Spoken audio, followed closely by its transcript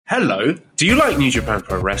Hello, do you like New Japan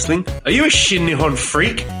Pro Wrestling? Are you a Shin Nihon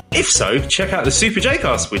freak? If so, check out the Super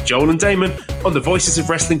J-Cast with Joel and Damon on the Voices of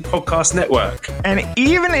Wrestling podcast network. And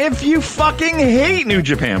even if you fucking hate New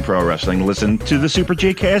Japan Pro Wrestling, listen to the Super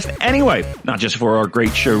J-Cast anyway. Not just for our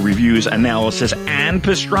great show reviews, analysis, and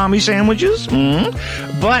pastrami sandwiches,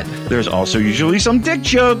 but there's also usually some dick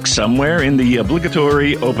jokes somewhere in the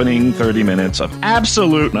obligatory opening 30 minutes of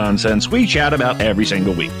absolute nonsense we chat about every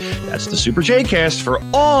single week. That's the Super J-Cast for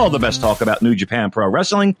all the best talk about New Japan Pro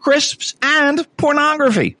Wrestling, crisps, and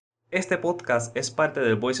pornography. Este podcast es parte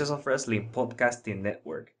del Voices of Wrestling Podcasting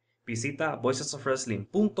Network. Visita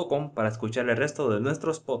voicesofwrestling.com para escuchar el resto de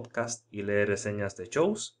nuestros podcasts y leer reseñas de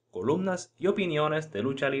shows, columnas y opiniones de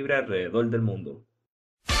lucha libre alrededor del mundo.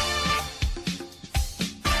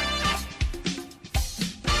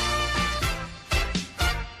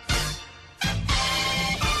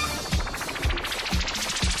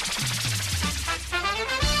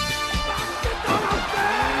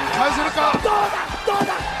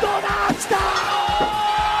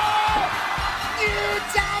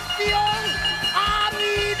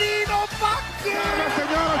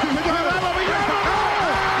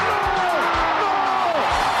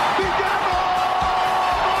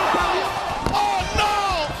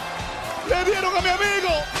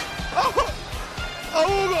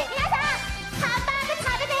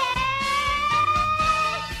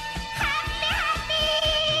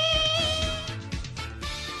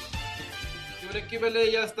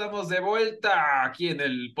 Ya estamos de vuelta aquí en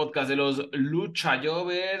el podcast de los Lucha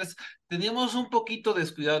Jovers. Teníamos un poquito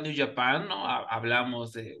descuidado New Japan, ¿no?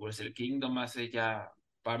 Hablamos de Wrestle Kingdom hace ya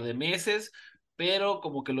un par de meses, pero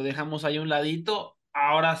como que lo dejamos ahí a un ladito.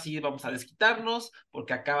 Ahora sí vamos a desquitarnos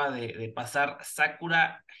porque acaba de pasar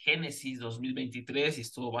Sakura Genesis 2023 y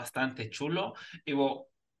estuvo bastante chulo. Hubo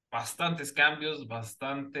bastantes cambios,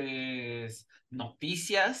 bastantes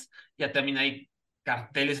noticias. Ya también hay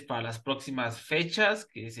carteles para las próximas fechas,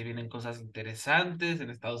 que se vienen cosas interesantes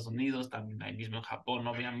en Estados Unidos, también ahí mismo en Japón,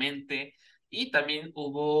 obviamente, y también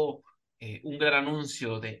hubo un gran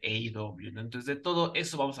anuncio de AEW, ¿no? Entonces de todo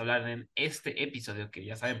eso vamos a hablar en este episodio, que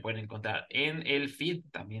ya saben, pueden encontrar en el feed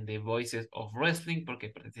también de Voices of Wrestling, porque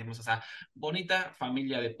pertenecemos a esa bonita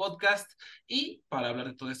familia de podcast, y para hablar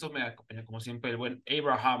de todo esto me acompaña como siempre el buen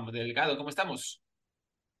Abraham Delgado. ¿Cómo estamos?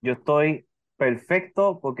 Yo estoy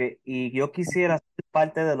perfecto y yo quisiera ser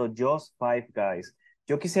parte de los Just Five Guys.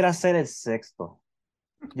 Yo quisiera ser el sexto.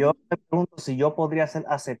 Yo me pregunto si yo podría ser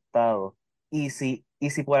aceptado. Y si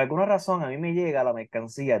por alguna razón a mí me llega la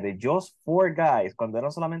mercancía de Just Four Guys, cuando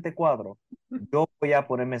eran solamente cuatro, yo voy a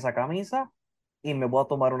ponerme esa camisa y me voy a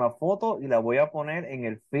tomar una foto y la voy a poner en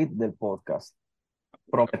el feed del podcast.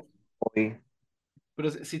 Prometo.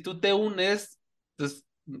 Pero si tú te unes, entonces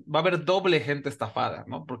va a haber doble gente estafada,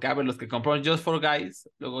 ¿no? Porque va a haber los que compraron Just for Guys,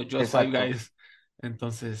 luego Just Five Guys.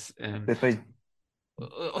 Entonces,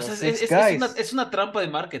 o sea, es una trampa de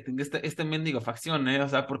marketing este mendigo facción, ¿eh? O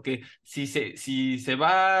sea, porque si se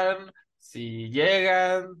van, si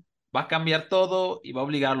llegan, va a cambiar todo y va a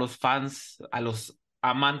obligar a los fans, a los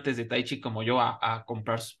amantes de Tai Chi como yo a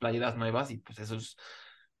comprar sus playeras nuevas, y pues eso es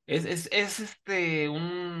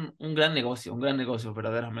un gran negocio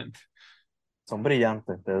verdaderamente. Son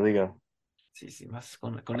brillantes, te digo. Sí, más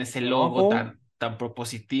con ese logo tan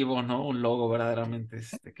propositivo, ¿no? Un logo verdaderamente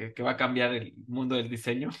que va a cambiar el mundo del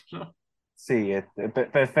diseño, ¿no? Sí,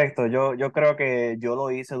 perfecto. Yo creo que yo lo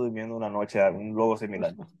hice durmiendo una noche, un logo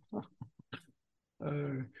similar.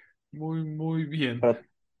 Muy bien. Pero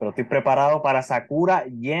estoy preparado para Sakura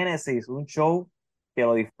Genesis, un show que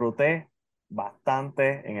lo disfruté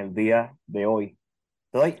bastante en el día de hoy.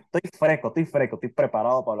 Estoy fresco, estoy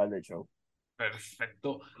preparado para hablar del show.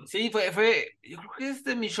 Perfecto. Sí, yo creo que es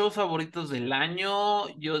de mis shows favoritos del año.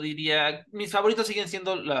 Yo diría, mis favoritos siguen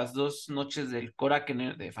siendo las dos noches del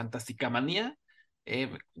Korakuen de Fantástica Manía.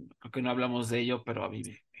 Creo que no hablamos de ello, pero a mí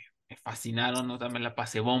me fascinaron, ¿no? También la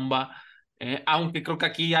pasé bomba. Aunque creo que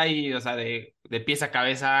aquí hay, o sea, de pies a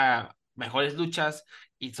cabeza, mejores luchas.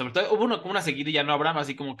 Y sobre todo hubo como una seguidilla, no habrá,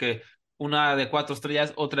 así como que una de 4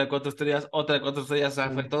 estrellas, otra de 4 estrellas, otra de 4 estrellas. O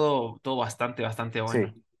sea, fue todo bastante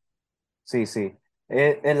bueno. Sí.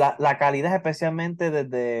 La calidad, especialmente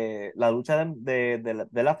desde la lucha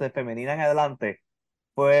de femenina en adelante,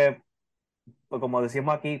 fue, como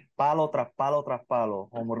decimos aquí, palo tras palo tras palo,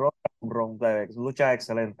 home run tras home run, lucha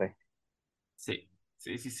excelente. Sí.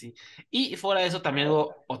 Y fuera de eso también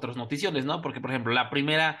hubo otras noticiones, ¿no? Porque, por ejemplo, la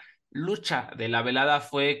primera lucha de la velada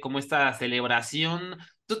fue como esta celebración.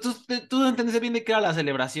 ¿Tú entendiste bien de qué era la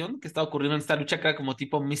celebración que estaba ocurriendo en esta lucha, que era como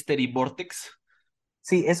tipo Mystery Vortex?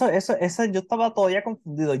 Sí, yo estaba todavía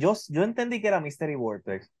confundido. Yo entendí que era Mystery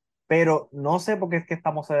Vortex, pero no sé por qué es que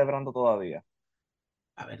estamos celebrando todavía.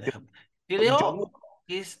 A ver, Yo, déjame. yo Creo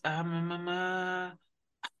que es. Mamá.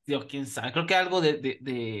 Dios, quién sabe. Creo que algo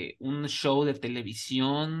de un show de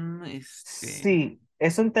televisión. sí,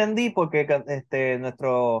 eso entendí porque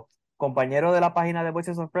nuestro compañero de la página de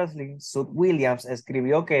Voices of Wrestling, Sud Williams,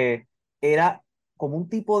 escribió que era como un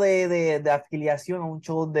tipo de afiliación a un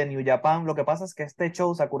show de New Japan. Lo que pasa es que este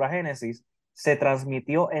show, Sakura Genesis, se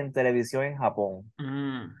transmitió en televisión en Japón,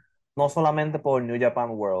 mm, no solamente por New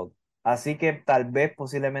Japan World. Así que tal vez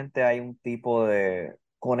posiblemente hay un tipo de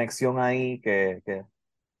conexión ahí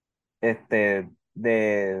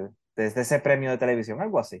desde ese premio de televisión,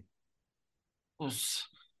 algo así. Pues,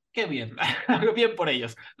 qué bien. Bien por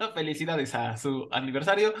ellos. ¿No? Felicidades a su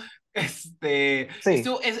aniversario. Sí.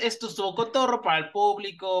 Esto estuvo cotorro para el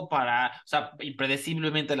público, o sea,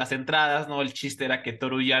 impredeciblemente las entradas, ¿no? El chiste era que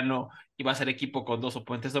Toru Yano iba a ser equipo con dos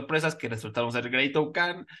oponentes sorpresas que resultaron ser Great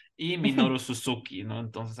Okan y Minoru Suzuki, ¿no?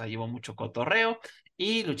 Entonces ahí hubo mucho cotorreo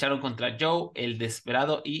y lucharon contra Joe, el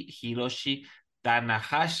Desesperado y Hiroshi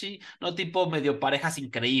Tanahashi, ¿no? Tipo medio parejas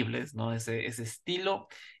increíbles, ¿no? Ese estilo.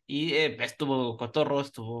 Y estuvo cotorro,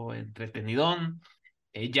 estuvo entretenidón.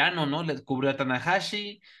 Llano, ¿no? Le cubrió a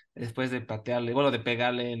Tanahashi después de patearle, bueno, de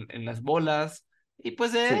pegarle en las bolas. Y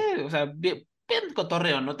pues, Sí. o sea, bien, bien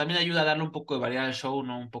cotorreo, ¿no? También ayuda a darle un poco de variedad al show,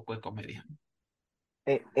 ¿no? Un poco de comedia.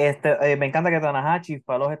 Me encanta que Tanahashi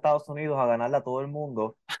fue a los Estados Unidos a ganarle a todo el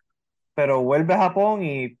mundo, pero vuelve a Japón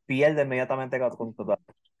y pierde inmediatamente contra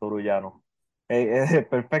Toruyano.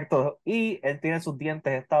 Perfecto. Y él tiene sus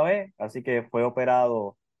dientes esta vez, así que fue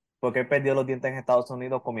operado porque él perdió los dientes en Estados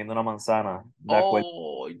Unidos comiendo una manzana, de acuerdo,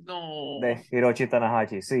 ¡Oh, no! de Hiroshi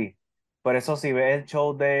Tanahashi, sí. Por eso si ves el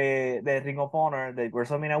show de Ring of Honor, de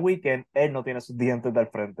WrestleMania Weekend, él no tiene sus dientes del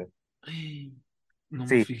frente. Ay, no me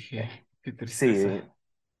Sí, fijé. Qué sí, tristeza.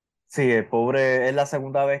 sí, el pobre es la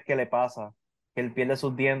segunda vez que le pasa, que él pierde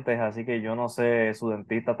sus dientes, así que yo no sé, su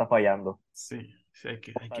dentista está fallando. Sí, sí, hay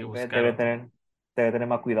que Tal vez buscar otro. debe tener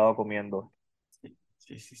más cuidado comiendo. Sí,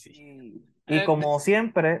 sí, sí, sí. Y Eh, de- como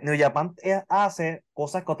siempre, New Japan hace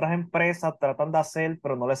cosas que otras empresas tratan de hacer,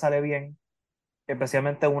 pero no le sale bien,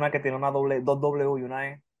 especialmente una que tiene una doble, dos W y una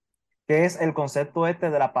E, que es el concepto este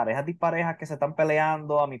de las parejas disparejas que se están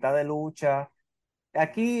peleando a mitad de lucha.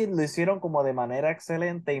 Aquí lo hicieron como de manera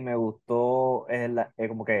excelente y me gustó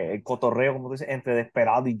como que el cotorreo, como tú dices, entre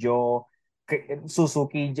Desperado y yo,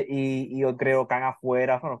 Suzuki y yo creo Khan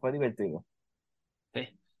afuera, bueno, fue divertido. Sí,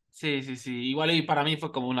 sí, sí, sí. Igual y para mí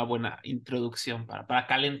fue como una buena introducción para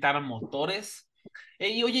calentar motores.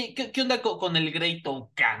 Y oye, ¿qué onda con el Great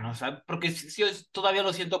Okan? O sea, porque sí, todavía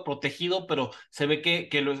lo siento protegido, pero se ve que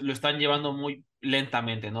lo están llevando muy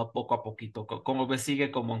lentamente, ¿no? Poco a poquito. ¿Cómo ves? ¿Sigue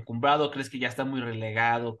como encumbrado? ¿Crees que ya está muy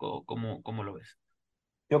relegado? ¿Cómo lo ves?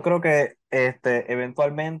 Yo creo que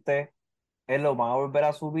eventualmente él lo van a volver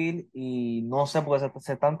a subir y no sé por qué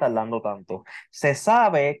se están tardando tanto. Se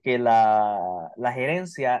sabe que la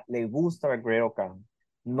gerencia le gusta a Great Khan.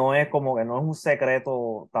 No es como que no es un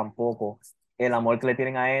secreto tampoco el amor que le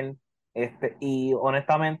tienen a él. Y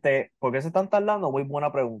honestamente, ¿por qué se están tardando? Muy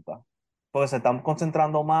buena pregunta. Porque se están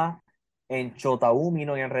concentrando más en Chota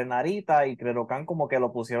Umino y en Renarita y Great Khan como que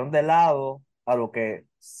lo pusieron de lado a lo que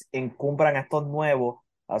encumbran estos nuevos.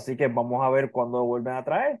 Así que vamos a ver cuándo vuelven a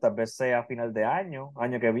traer, tal vez sea a final de año,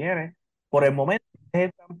 año que viene. Por el momento es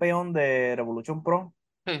el campeón de Revolution Pro,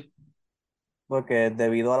 Sí. porque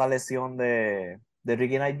debido a la lesión de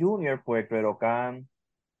Ricky Knight Jr., pues Clero Khan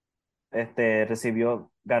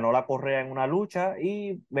ganó la correa en una lucha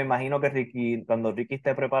y me imagino que cuando Ricky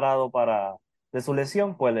esté preparado de su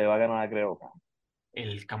lesión, pues le va a ganar a Clero Khan.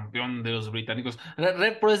 El campeón de los británicos.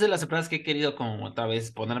 Red Pro es de las empresas que he querido como otra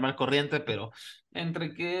vez ponerme al corriente, pero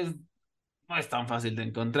entre que no es tan fácil de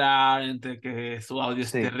encontrar, entre que su audio es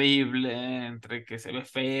Sí, terrible, entre que se ve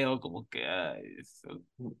feo, como que ay,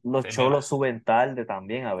 los se me cholos va. suben tarde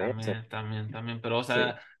también a veces. También, pero o Sí.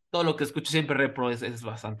 sea, todo lo que escucho siempre Repro es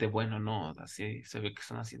bastante bueno, ¿no? Así se ve que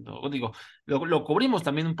están haciendo, digo, lo cubrimos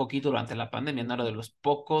también un poquito durante la pandemia, ¿no? Era de los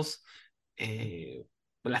pocos, eh,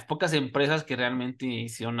 las pocas empresas que realmente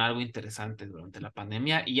hicieron algo interesante durante la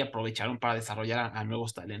pandemia y aprovecharon para desarrollar a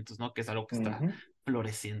nuevos talentos, ¿no? Que es algo que está Ujú.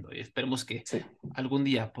 floreciendo y esperemos que Sí. algún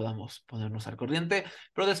día podamos ponernos al corriente.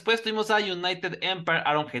 Pero después tuvimos a United Empire,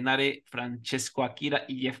 Aaron Henare, Francesco Akira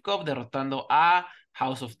y Jeff Cobb derrotando a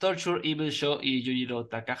House of Torture, Evil Show y Yujiro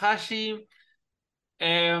Takahashi.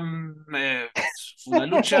 Fue una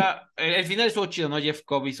lucha. El final estuvo chido, ¿no? Jeff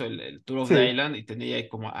Cobb hizo el Tour of the Sí. Island y tenía ahí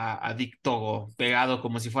como a Dick Togo pegado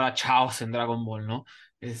como si fuera Chaos en Dragon Ball, ¿no?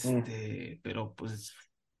 Mm. Pero pues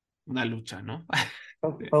una lucha, ¿no?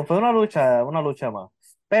 Fue una lucha más.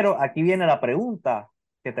 Pero aquí viene la pregunta.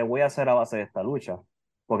 que te voy a hacer a base de esta lucha,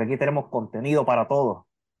 porque aquí tenemos contenido para todos.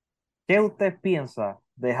 ¿Qué usted piensa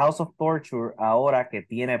de House of Torture ahora que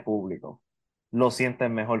tiene público? ¿Lo sientes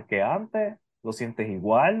mejor que antes? ¿Lo sientes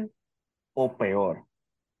igual o peor?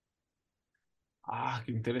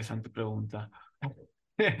 Qué interesante pregunta.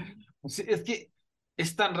 Sí, es que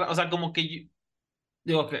es tan raro, o sea, como que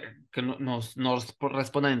digo que nos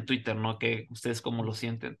respondan en Twitter, ¿no? Que ustedes cómo lo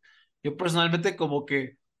sienten. Yo personalmente como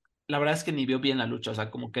que, la verdad es que ni veo bien la lucha, o sea,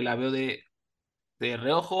 como que la veo de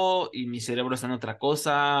reojo y mi cerebro está en otra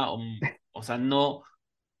cosa, o sea, no, o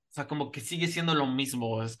sea, como que sigue siendo lo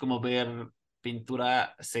mismo, es como ver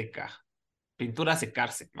pintura seca, pintura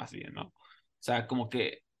secarse más bien, ¿no? O sea, como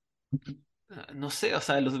que no sé, o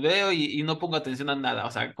sea, los veo y no pongo atención a nada,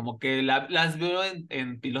 o sea, como que las veo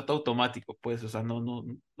en piloto automático, pues, o sea, no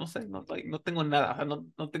sé, no tengo nada, o sea,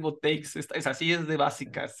 no tengo takes, es así, es de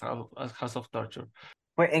básicas House of Torture.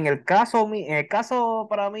 Pues en el caso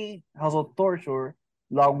para mí, House of Torture,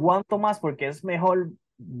 lo aguanto más porque es mejor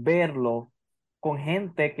verlo con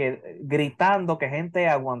gente que gritando que gente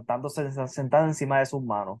aguantándose sentada encima de sus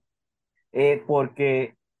manos.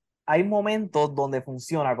 Porque hay momentos donde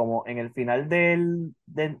funciona, como en el final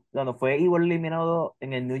cuando fue Evil eliminado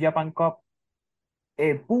en el New Japan Cup,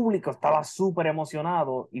 el público estaba súper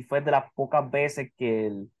emocionado y fue de las pocas veces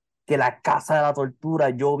que la Casa de la Tortura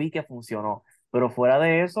yo vi que funcionó. Pero fuera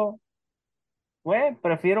de eso, pues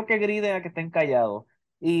prefiero que griten a que estén callados.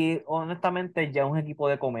 Y honestamente, ya un equipo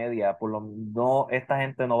de comedia, no, esta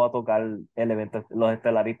gente no va a tocar el evento, los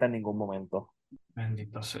estelaristas en ningún momento.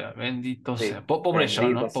 Bendito sea, bendito Sí, sea. Pobre show,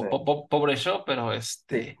 bendito ¿no? sea. Pobre show, pero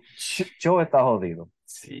Sí, Show está jodido.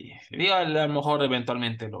 sí, digo, a lo mejor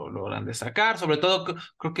eventualmente lo logran de sacar. Sobre todo,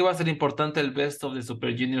 creo que va a ser importante el Best of the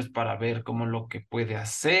Super Juniors para ver cómo lo que puede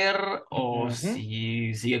hacer, o Ujú.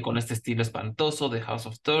 si sigue con este estilo espantoso de House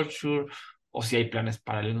of Torture, o si hay planes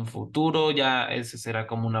para él en un futuro. Ya ese será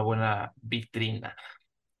como una buena vitrina.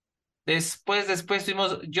 Después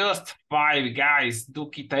tuvimos Just Five Guys,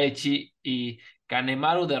 Duki Taichi y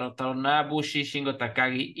Kanemaru derrotaron a Bushi, Shingo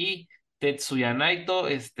Takagi y Tetsuya Naito.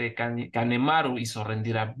 Kanemaru hizo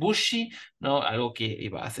rendir a Bushi, ¿no? Algo que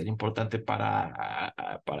iba a ser importante para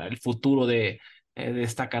el futuro de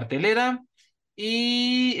esta cartelera.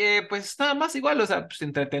 Y pues nada más igual, o sea, pues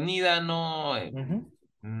entretenida, ¿no? Ujú.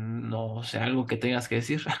 No sé, algo que tengas que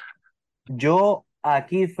decir. Yo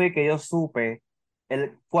aquí fue que yo supe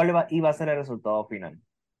iba a ser el resultado final.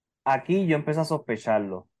 Aquí yo empecé a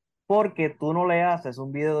sospecharlo, porque tú no le haces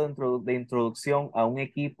un video de introducción a un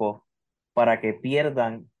equipo para que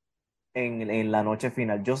pierdan en la noche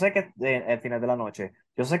final. Yo sé que el final de la noche,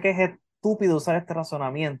 yo sé que es estúpido usar este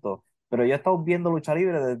razonamiento, pero yo he estado viendo lucha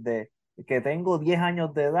libre desde que tengo 10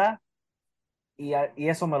 años de edad y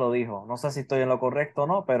eso me lo dijo. No sé si estoy en lo correcto o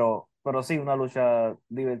no, pero sí, una lucha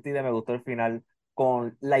divertida. Me gustó el final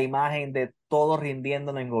con la imagen de todos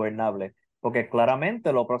rindiendo en lo ingobernable. Porque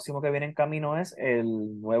claramente lo próximo que viene en camino es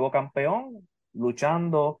el nuevo campeón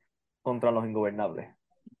luchando contra los ingobernables.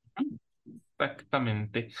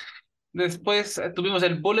 Exactamente. Después tuvimos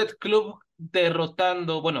el Bullet Club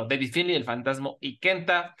derrotando, bueno, David Finlay, el Fantasma y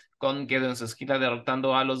Kenta, con Gedo en su esquina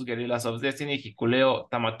derrotando a los Guerrillas of Destiny, Hikuleo,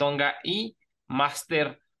 Tamatonga y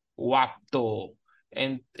Master Wapto.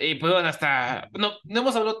 Y pues bueno, no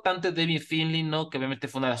hemos hablado tanto de David Finlay, ¿no? Que obviamente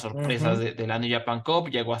fue una de las sorpresas Ujú, de la New Japan Cup,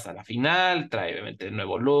 llegó hasta la final, trae obviamente el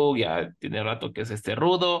nuevo look, ya tiene rato que es este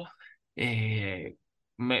rudo. Eh,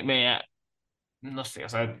 me, me, no sé, o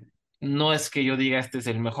sea, no es que yo diga este es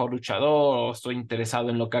el mejor luchador o estoy interesado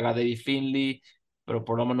en lo que haga David Finlay, pero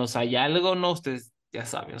por lo menos hay algo, ¿no? Ustedes ya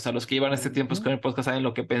saben, o sea, los que llevan este tiempo ujú. con el podcast saben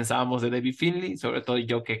lo que pensábamos de David Finlay, sobre todo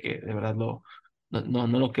yo que de verdad no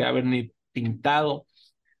lo quería haber ni pintado,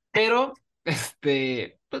 pero,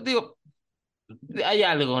 pues digo, hay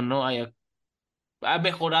algo, ¿no? Ha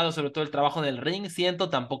mejorado sobre todo el trabajo en el ring, siento,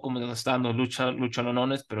 tampoco me está dando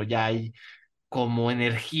luchanones, pero ya hay como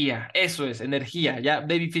energía, eso es, energía. Ya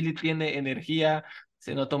Baby Philip tiene energía,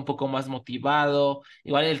 se nota un poco más motivado.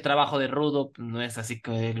 Igual el trabajo de Rudo pues, no es así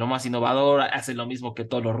que lo más innovador, hace lo mismo que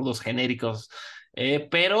todos los rudos genéricos,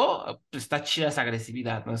 pero pues, está chida esa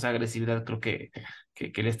agresividad, ¿no? Esa agresividad creo que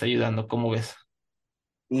le está ayudando. ¿Cómo ves?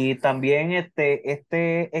 Y también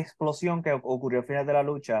este explosión que ocurrió al final de la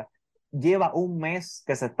lucha lleva un mes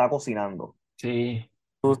que se está cocinando. Sí.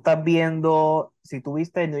 Tú estás viendo, si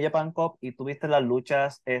tuviste el New Japan Cup y tuviste las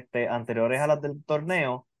luchas anteriores a las del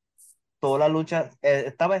torneo, todas las luchas,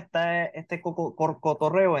 estaba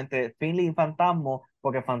cotorreo entre Finley y Fantasmo,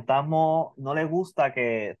 porque Fantasmo no le gusta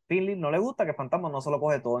Finley no le gusta que Fantasmo no se lo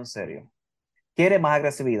coge todo en serio. Quiere más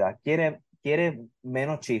agresividad, quiere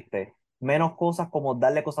menos chiste. menos cosas como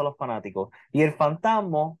darle cosas a los fanáticos. Y el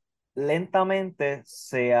fantasma lentamente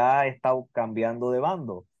se ha estado cambiando de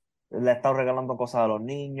bando. Le ha estado regalando cosas a los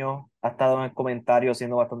niños, ha estado en el comentario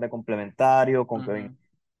siendo bastante complementario con Kevin.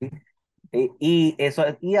 Ujú. Y eso,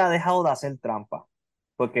 y ha dejado de hacer trampa.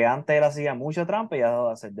 Porque antes él hacía mucha trampa y ha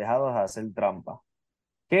dejado de hacer trampa.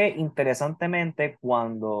 Que interesantemente,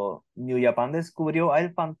 cuando New Japan descubrió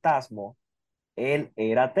al fantasma, él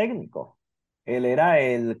era técnico. Él era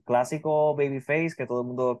el clásico babyface que todo el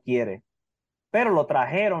mundo quiere. Pero lo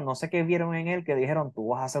trajeron, no sé qué vieron en él, que dijeron, tú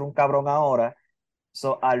vas a ser un cabrón ahora.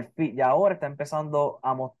 So, al fin, y ahora está empezando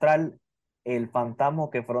a mostrar el fantasma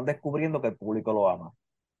que fueron descubriendo que el público lo ama.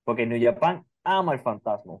 Porque New Japan ama el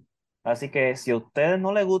fantasma. Así que si a ustedes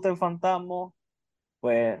no les gusta el fantasma,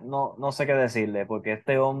 pues no sé qué decirle, porque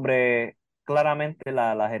este hombre claramente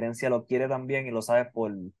la gerencia lo quiere también y lo sabe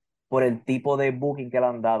por el tipo de booking que le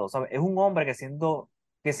han dado. ¿Sabe? Es un hombre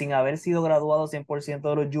que sin haber sido graduado 100%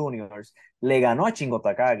 de los juniors, le ganó a Shingo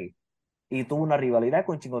Takagi y tuvo una rivalidad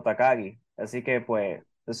con Shingo Takagi. Así que pues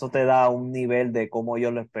eso te da un nivel de cómo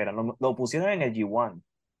ellos lo esperan. Lo pusieron en el G1.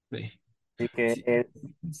 Sí. Así que Sí.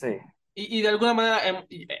 sí, Y de alguna manera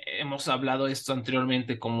hemos hablado esto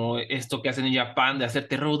anteriormente, como esto que hacen en Japón de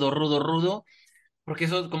hacerte rudo, rudo, rudo. Porque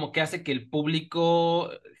eso como que hace que el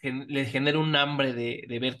público le genere un hambre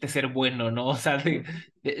de verte ser bueno, ¿no? O sea,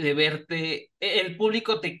 de verte. El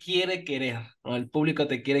público te quiere querer, ¿no? El público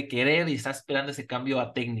te quiere querer y está esperando ese cambio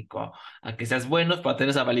a técnico, a que seas bueno para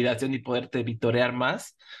tener esa validación y poderte vitorear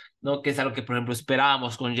más, ¿no? Que es algo que, por ejemplo,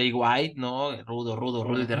 esperábamos con Jay White, ¿no? Rudo, rudo,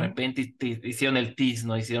 rudo, y de ujú, repente hicieron el tease,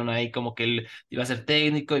 ¿no? Hicieron ahí como que él iba a ser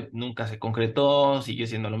técnico y nunca se concretó, siguió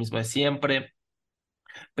siendo lo mismo de siempre.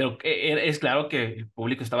 Pero es claro que el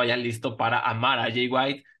público estaba ya listo para amar a Jay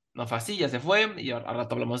White. No fue así, ya se fue y ahora al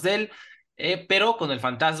rato hablamos de él. Pero con el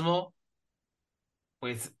fantasma,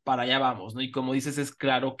 pues para allá vamos, ¿no? Y como dices, es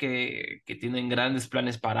claro que tienen grandes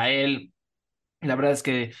planes para él. La verdad es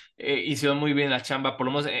que hicieron muy bien la chamba, por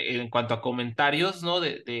lo menos en cuanto a comentarios, ¿no?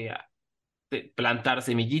 De plantar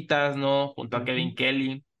semillitas, ¿no? Junto a Kevin ujú.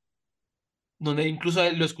 Kelly, donde incluso a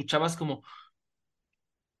él lo escuchabas como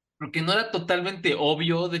porque no era totalmente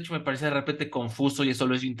obvio, de hecho me parece de repente confuso y eso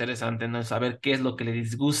lo es interesante, ¿no? Saber qué es lo que le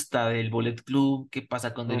disgusta del Bullet Club, qué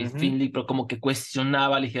pasa con David Ujú, Finlay, pero como que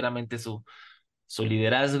cuestionaba ligeramente su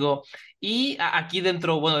liderazgo. Y aquí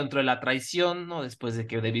dentro, bueno, dentro de la traición, ¿no? Después de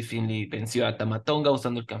que David Finlay venció a Tamatonga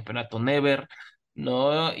usando el campeonato Never,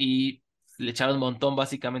 ¿no? Y le echaron un montón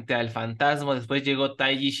básicamente al fantasma. Después llegó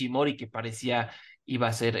Taiji Ishimori, que parecía iba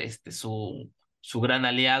a ser su gran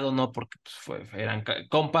aliado, ¿no? Porque pues, eran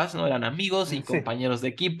compas, ¿no? Eran amigos y sí, compañeros de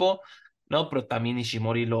equipo, ¿no? Pero también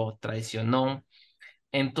Ishimori lo traicionó.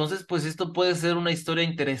 Entonces, pues esto puede ser una historia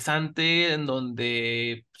interesante en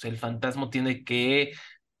donde pues, el fantasma tiene que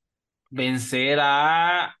vencer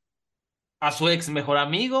a su ex mejor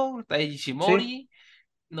amigo, Taiji sí, Ishimori,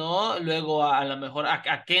 ¿no? Luego a lo mejor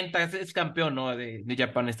a Kenta, es campeón, ¿no? De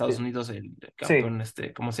Japan, Estados sí, Unidos, el sí. campeón,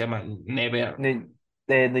 ¿cómo se llama? Never.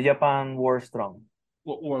 De Japan World Strong.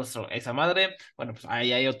 World Strong, esa madre, bueno, pues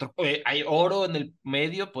ahí hay otro, hay oro en el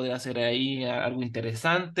medio, podría ser ahí algo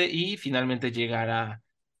interesante y finalmente llegar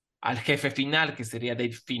al jefe final, que sería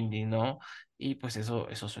Dave Finley, ¿no? Y pues eso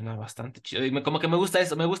suena bastante chido. Y como que me gusta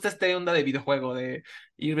eso, me gusta esta onda de videojuego, de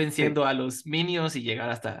ir Sí. venciendo a los minions y llegar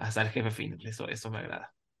hasta el jefe final. Eso me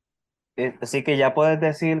agrada. Así que ya puedes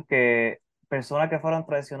decir que personas que fueron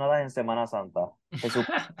traicionadas en Semana Santa, Jesús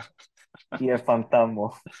y el fantasma.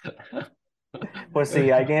 Pues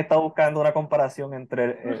si alguien está buscando una comparación entre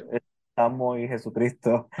el fantasma y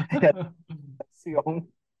Jesucristo, la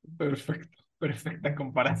traición. Perfecto, perfecta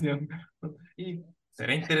comparación. Y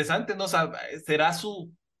será interesante, ¿no? O sea, será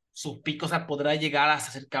su pico, o sea, podrá llegar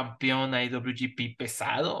hasta ser campeón a IWGP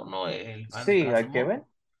pesado, ¿no? El Sí, hay que fantasma. ver.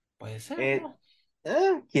 Puede ser, Eh, ¿no?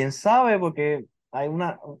 quién sabe, porque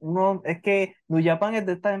es que New Japan es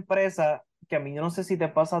de estas empresas que a mí yo no sé si te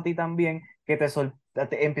pasa a ti también, que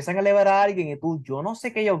te empiezan a elevar a alguien y tú, yo no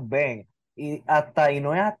sé qué ellos ven, y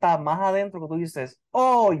no es hasta más adentro que tú dices,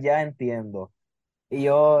 oh, ya entiendo. Y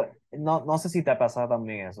yo no sé si te pasa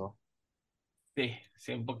también eso. Sí,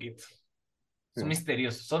 sí, un poquito. Sí. Son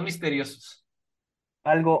misteriosos, son misteriosos.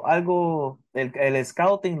 El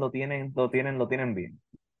scouting lo tienen bien.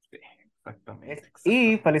 Sí, exactamente,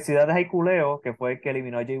 Y exactamente. felicidades a Ikuleo, que fue el que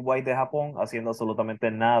eliminó a Jay White de Japón, haciendo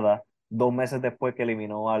absolutamente nada, 2 meses después que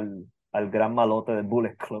eliminó al gran malote del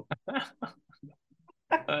Bullet Club.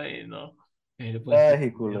 Ay, no. Pues Ay, tremendo,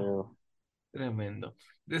 Ikuleo. tremendo.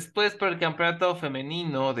 Después, por el campeonato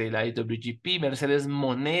femenino de la IWGP, Mercedes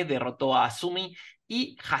Moné derrotó a Asumi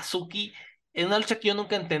y Hazuki en una lucha que yo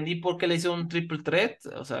nunca entendí por qué le hizo un triple threat.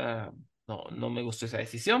 O sea, no me gustó esa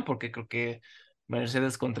decisión porque creo que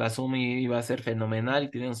Mercedes contra Sumi iba a ser fenomenal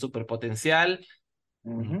y tiene un súper potencial.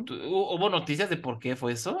 Ujú. ¿Hubo noticias de por qué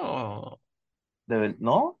fue eso?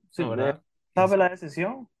 ¿No? Sí, No, ¿verdad? ¿Quién ¿sabe la sabe?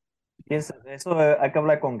 decisión? ¿Quién sabe? Eso hay que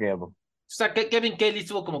hablar con Gabo. O sea, que Kevin Kelly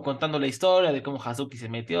estuvo como contando la historia de cómo Hazuki se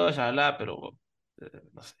metió, shalala, pero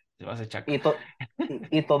no sé, se va a hacer chaca. Y, to-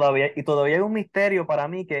 y todavía hay un misterio para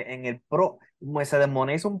mí que en el se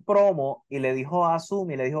Monet hizo un promo y le dijo a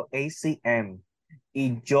Azumi, le dijo ACM.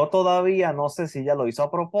 Y yo todavía no sé si ella lo hizo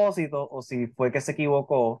a propósito o si fue que se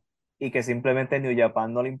equivocó y que simplemente New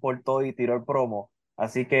Japan no le importó y tiró el promo.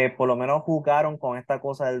 Así que por lo menos jugaron con esta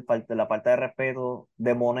cosa de la falta de respeto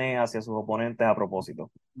de Monet hacia sus oponentes a propósito.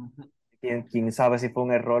 Ujú. ¿Quién sabe si fue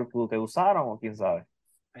un error que usaron o quién sabe?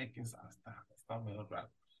 Ay, quién sabe, está medio raro.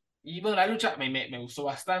 Y bueno, la lucha me gustó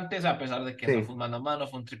bastante, o sea, a pesar de que no Sí, fue un mano a mano,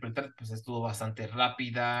 fue un triple threat, pues estuvo bastante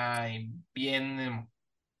rápida y bien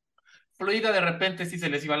fluida. De repente sí se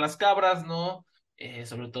les iban las cabras, ¿no?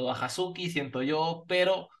 Sobre todo a Hazuki, siento yo,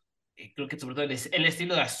 pero creo que sobre todo el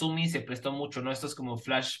estilo de Azumi se prestó mucho, ¿no? Estos como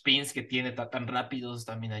flash pins que tiene tan rápidos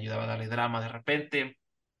también ayudaba a darle drama de repente.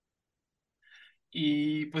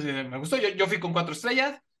 Y pues me gustó, yo fui con 4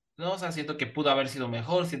 estrellas, ¿no? O sea, siento que pudo haber sido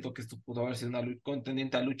mejor, siento que esto pudo haber sido una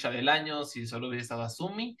contendiente a lucha del año si solo hubiera estado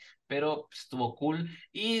Azumi, pero pues, estuvo cool.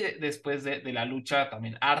 Y después de la lucha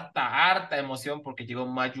también harta emoción porque llegó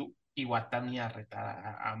Mayu Iwatani a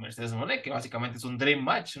retar a Mercedes Moné, que básicamente es un dream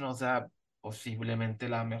match, ¿no? O sea, posiblemente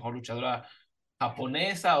la mejor luchadora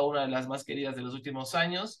japonesa o una de las más queridas de los últimos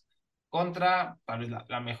años contra tal vez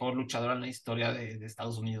la mejor luchadora en la historia de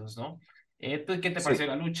Estados Unidos, ¿no? ¿Tú qué te sí. pareció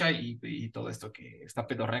la lucha y todo esto que esta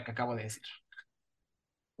pedorrea que acabo de decir?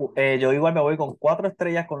 Yo igual me voy con 4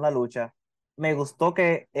 estrellas con la lucha. Me gustó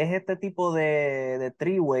que es este tipo de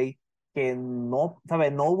three-way que no,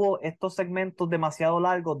 ¿sabes? No hubo estos segmentos demasiado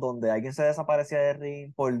largos donde alguien se desaparecía del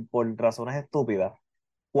ring por razones estúpidas.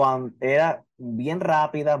 Cuando era bien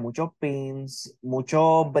rápida, muchos pins,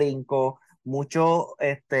 muchos brincos, mucha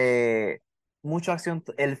acción.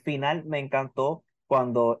 El final me encantó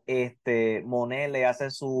cuando Monet le hace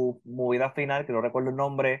su movida final, que no recuerdo el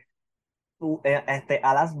nombre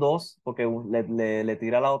a las dos, porque le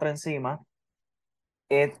tira a la otra encima.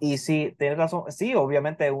 Y sí, tienes razón, sí,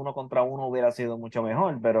 obviamente uno contra uno hubiera sido mucho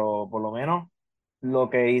mejor, pero por lo menos lo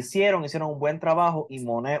que hicieron un buen trabajo y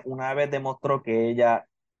Monet una vez demostró que ella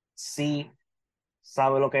sí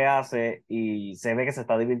sabe lo que hace y se ve que se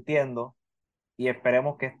está divirtiendo y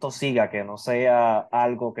esperemos que esto siga, que no sea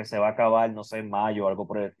algo que se va a acabar, no sé, en mayo o algo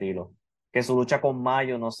por el estilo. Que su lucha con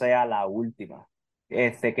Mayo no sea la última.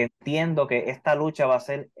 Que entiendo que esta lucha va a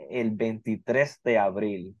ser el 23 de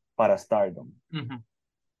abril para Stardom. Ujú,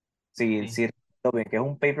 Sí, sí, sí, recuerdo bien, que es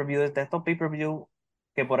un pay-per-view de estos pay-per-view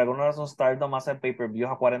que por alguna razón Stardom hace pay-per-views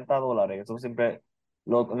a $40. Eso siempre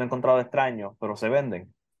lo he encontrado extraño, pero se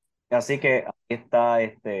venden. Así que aquí está,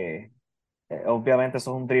 obviamente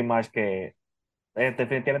eso es un Dream Match que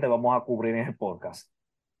definitivamente vamos a cubrir en el podcast.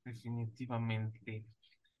 definitivamente.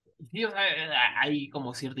 Sí, o sea, hay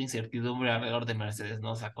como cierta incertidumbre alrededor de Mercedes,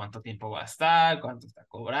 ¿no? O sea, cuánto tiempo va a estar, cuánto está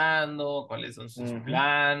cobrando, cuáles son sus Ujú.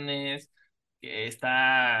 planes, que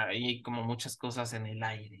está ahí como muchas cosas en el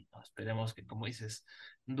aire, ¿no? Esperemos que, como dices,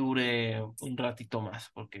 dure un ratito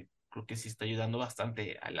más, porque creo que sí está ayudando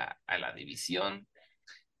bastante a la división.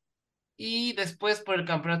 Y después por el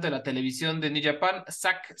campeonato de la televisión de New Japan,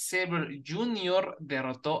 Zack Sabre Jr.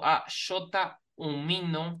 derrotó a Shota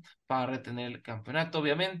Umino para retener el campeonato,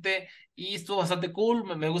 obviamente. Y estuvo bastante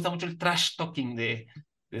cool. Me gusta mucho el trash talking de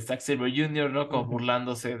Zack Sabre Jr., ¿no? Como Ujú.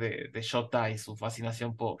 burlándose de Shota y su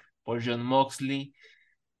fascinación por John Moxley.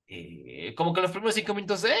 Como que los primeros 5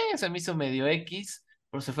 minutos se me hizo medio X,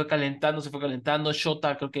 pero se fue calentando.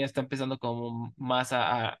 Shota creo que ya está empezando como más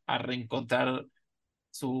a reencontrar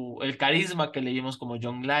el carisma que le vimos como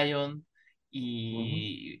Young Lion Ujú.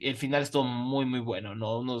 y el final estuvo muy bueno,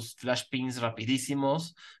 ¿no? Unos flash pins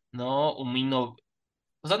rapidísimos, ¿no? Un Mino,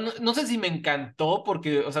 o sea, no sé si me encantó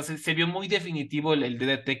porque, o sea, se vio muy definitivo el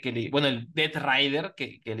DDT bueno, el Death Rider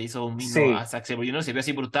que le hizo un Mino a Sí. Zack Sabre Jr., se vio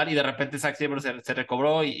así brutal y de repente Zack Sabre se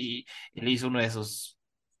recobró y le hizo uno de esos,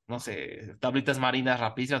 no sé, tablitas marinas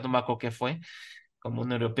rapidísimas, no me acuerdo qué fue como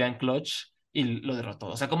un European Clutch y lo derrotó.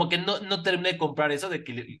 O sea, como que no terminé de comprar eso de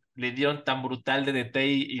que le dieron tan brutal DDT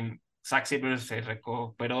y Zack Sabre se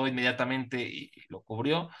recuperó inmediatamente y lo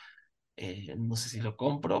cubrió. No sé si lo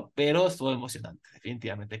compro, pero estuvo emocionante,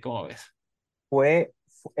 definitivamente. ¿Cómo ves?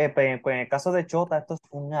 En el caso de Chota, esto es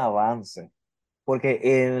un avance, porque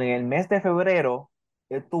en el mes de febrero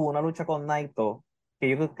él tuvo una lucha con Naito que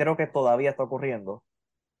yo creo que todavía está ocurriendo.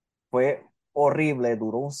 Fue horrible,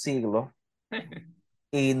 duró un siglo.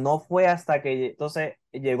 Y no fue hasta que entonces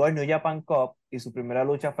llegó el New Japan Cup y su primera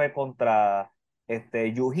lucha fue contra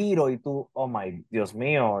Yujiro y tú, oh my, Dios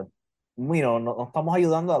mío, mira, no estamos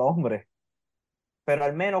ayudando al hombre. Pero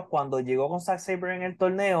al menos cuando llegó con Zack Sabre en el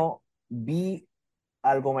torneo, vi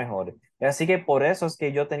algo mejor. Así que por eso es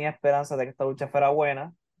que yo tenía esperanza de que esta lucha fuera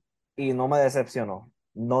buena y no me decepcionó.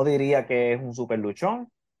 No diría que es un super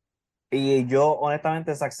luchón. Y yo,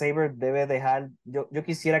 honestamente, Zack Sabre debe dejar. Yo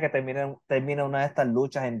quisiera que termine una de estas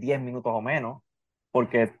luchas en 10 minutos o menos,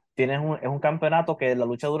 porque es un campeonato que la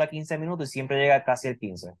lucha dura 15 minutos y siempre llega casi el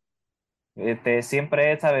 15.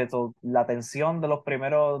 Siempre es, ¿sabes? La tensión de los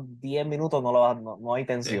primeros 10 minutos no hay Sí,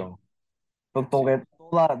 tensión. sí. Porque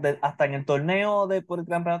hasta en el torneo por el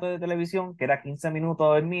campeonato de televisión, que era 15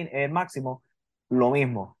 minutos el máximo, lo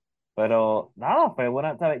mismo. Pero nada, pues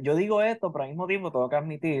bueno, ¿sabes? Yo digo esto, pero al mismo tiempo tengo que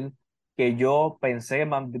admitir que yo pensé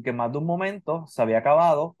que más de un momento se había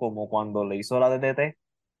acabado, como cuando le hizo la DDT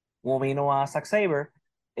un vino a Zack Sabre.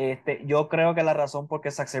 Yo creo que la razón por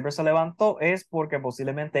qué Zack Sabre se levantó es porque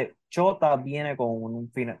posiblemente Chota viene con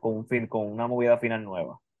una movida final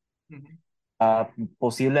nueva. Ujú.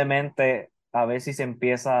 Posiblemente a ver si se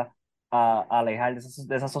empieza a alejar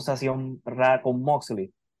de esa asociación rara con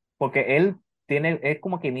Moxley, porque es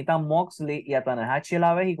como que imita a Moxley y a Tanahashi a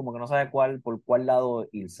la vez y como que no sabe por cuál lado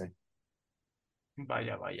irse.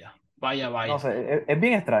 Vaya, vaya, vaya, No vaya. sé, es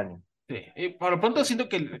bien extraño. Sí, y por lo pronto siento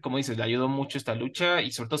que, como dices, le ayudó mucho esta lucha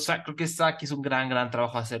y sobre todo creo que Zack hizo un gran, gran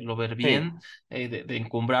trabajo hacerlo ver Sí, bien, de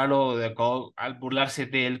encumbrarlo, al burlarse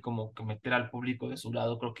de él, como que meter al público de su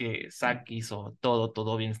lado. Creo que Zack hizo todo,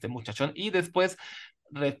 todo bien este muchachón. Y después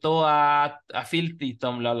retó a Phil y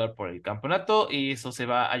Tom Lawler por el campeonato y eso se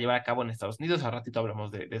va a llevar a cabo en Estados Unidos. Al ratito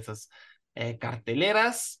hablamos de esas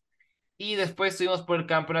carteleras. Y después estuvimos por el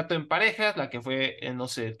campeonato en parejas, la que fue, no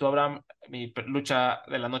sé, tú, Abraham, lucha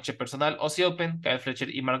de la noche personal, Aussie Open, Kyle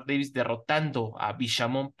Fletcher y Mark Davis derrotando a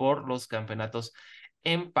Bishamon por los campeonatos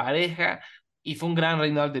en pareja. Y fue un gran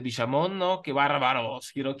reinado de Bishamon, ¿no? Qué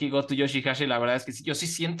bárbaros. Hiroki Goto y Yoshihashi, la verdad es que sí, yo sí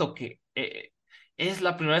siento que es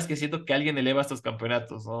la primera vez que siento que alguien eleva estos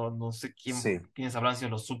campeonatos, ¿no? No sé sí. quiénes habrán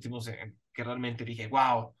sido los últimos que realmente dije,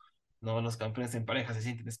 wow, ¿no? Los campeones en pareja se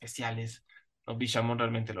sienten especiales. No, Bishamon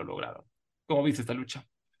realmente lo lograron. ¿Cómo viste esta lucha?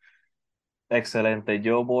 Excelente.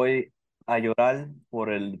 Yo voy a llorar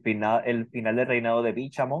por el final del reinado de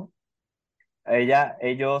Bichamon.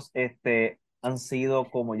 Ellos han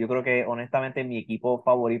sido como yo creo que honestamente mi equipo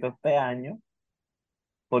favorito este año,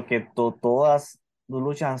 porque todas sus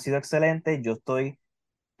luchas han sido excelentes.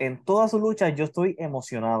 En todas sus luchas, yo estoy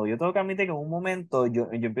emocionado. Yo tengo que admitir que en un momento yo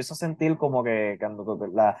empiezo a sentir como que cuando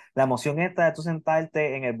la emoción esta de tú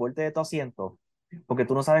sentarte en el borde de tu asiento, porque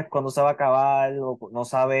tú no sabes cuándo se va a acabar, o no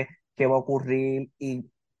sabes qué va a ocurrir, y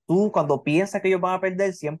tú cuando piensas que ellos van a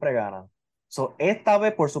perder, siempre ganan. Esta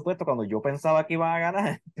vez, por supuesto, cuando yo pensaba que iban a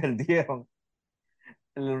ganar, perdieron.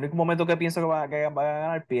 El único momento que pienso que van a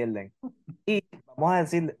ganar, pierden. Y vamos a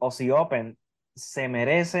decir, Aussie Open se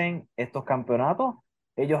merecen estos campeonatos.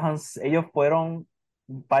 Ellos fueron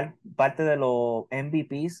parte de los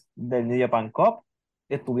MVPs del New Japan Cup.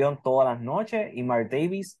 Estuvieron todas las noches y Mark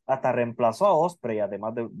Davis hasta reemplazó a Osprey,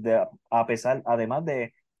 además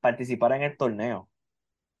de participar en el torneo.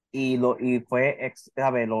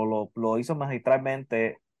 A ver, lo hizo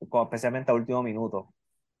magistralmente, especialmente a último minuto.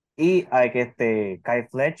 Y hay que Kyle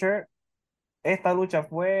Fletcher, esta lucha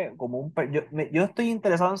fue como yo estoy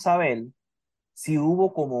interesado en saber si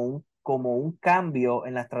hubo como un cambio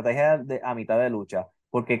en la estrategia a mitad de lucha,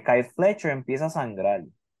 porque Kyle Fletcher empieza a sangrar.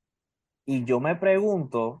 Y yo me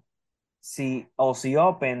pregunto si Aussie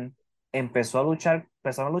Open empezaron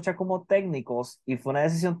a luchar como técnicos y fue una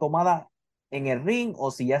decisión tomada en el ring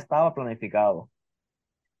o si ya estaba planificado.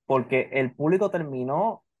 Porque el público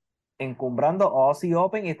terminó encumbrando Aussie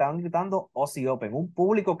Open y estaban gritando Aussie Open, un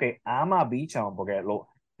público que ama a Bichon, porque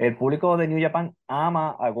el público de New Japan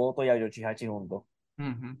ama a Goto y a Yoshihashi juntos.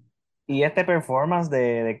 Ujú. Y este performance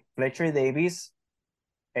de Fletcher y Davis,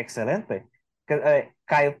 excelente.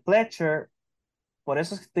 Kyle Fletcher, por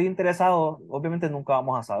eso es que estoy interesado, obviamente nunca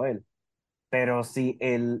vamos a saber, pero si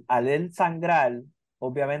al él sangrar,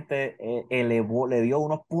 obviamente le dio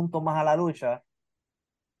unos puntos más a la lucha,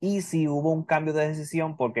 y si hubo un cambio de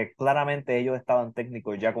decisión, porque claramente ellos estaban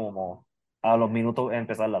técnicos ya como a los minutos de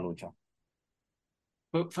empezar la lucha.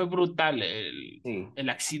 Fue brutal Sí, el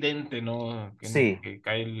accidente, ¿no? En el sí, que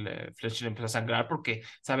Kyle Fletcher empezó a sangrar porque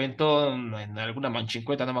se aventó en alguna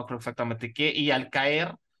manchincueta, no me acuerdo exactamente qué, y al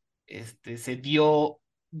caer, se dio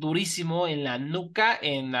durísimo en la nuca,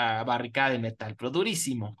 en la barricada de metal, pero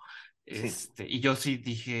durísimo. sí. Y yo sí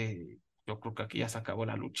dije, yo creo que aquí ya se acabó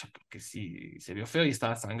la lucha, porque sí se vio feo y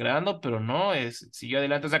estaba sangrando, pero no, siguió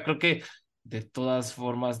adelante. O sea, creo que de todas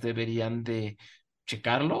formas deberían de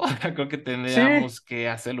checarlo. Creo que Sí, tendríamos que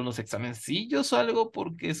hacerle unos examencillos o algo,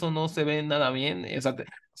 porque eso no se ve nada bien.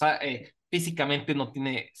 Físicamente no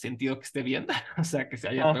tiene sentido que esté bien. O sea, que se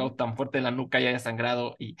haya ajá, pegado tan fuerte en la nuca y haya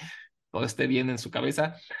sangrado y todo esté bien en su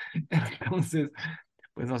cabeza. Entonces,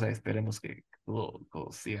 pues no sé, esperemos que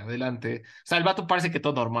todo siga adelante. O sea, el vato parece que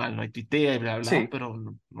todo normal, ¿no? Y tuitea y bla, bla, sí, pero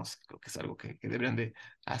no sé, creo que es algo que deberían de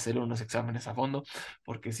hacer unos exámenes a fondo,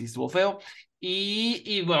 porque sí estuvo feo.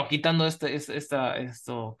 Y bueno, quitando esto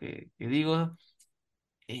que digo,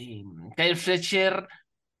 eh, Kyle Fletcher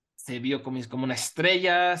se vio como una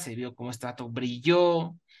estrella, se vio como este vato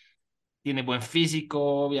brilló, tiene buen físico,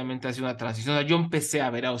 obviamente hace una transición. O sea, yo empecé a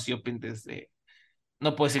ver a Ozzy Open desde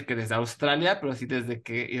no puedo decir que desde Australia, pero sí desde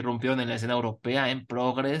que irrumpieron en la escena europea en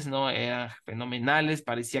Progress, ¿no? Eran fenomenales,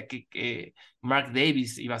 parecía que Mark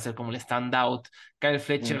Davis iba a ser como el standout, Kyle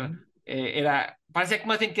Fletcher ujú, parecía que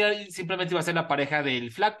más bien que simplemente iba a ser la pareja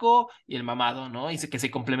del flaco y el mamado, ¿no? Y que se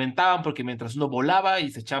complementaban porque mientras uno volaba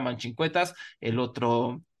y se echaban chincuetas, el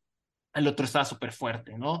otro estaba súper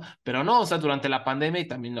fuerte, ¿no? Pero no, o sea, durante la pandemia, y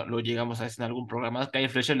también lo llegamos a decir en algún programa, Kyle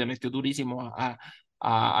Fletcher le metió durísimo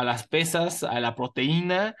a las pesas, a la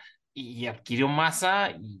proteína, y adquirió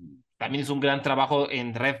masa, y también hizo un gran trabajo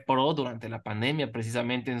en Rev Pro durante la pandemia,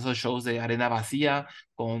 precisamente en esos shows de arena vacía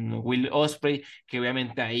con Will Ospreay, que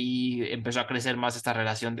obviamente ahí empezó a crecer más esta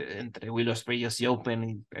relación entre Will Ospreay y Aussie Open,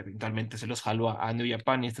 y eventualmente se los jaló a New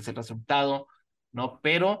Japan, y este es el resultado. ¿No?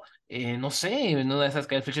 Pero no sé, en una de esas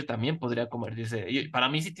Kyle Fisher también podría convertirse. Para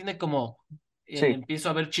mí sí tiene como, sí, empiezo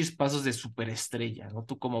a ver chispazos de superestrella, ¿no?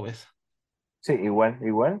 ¿Tú cómo ves? sí, igual,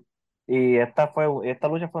 igual. Y esta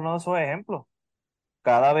lucha fue uno de esos ejemplos.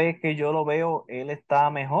 Cada vez que yo lo veo, él está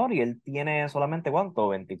mejor y él tiene solamente ¿cuánto?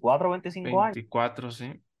 24 o 25 años. 24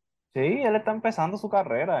 sí. Sí, él está empezando su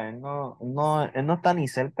carrera. Él no está ni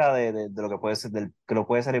cerca de lo que puede ser, que lo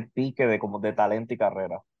puede ser el pique de como de talento y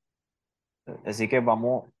carrera. Así que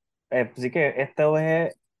vamos, así que esto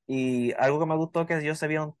es, y algo que me gustó que ellos se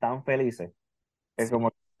vieron tan felices. Es Sí.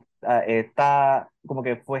 como, como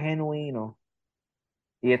que fue genuino.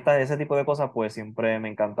 Y ese tipo de cosas, pues siempre me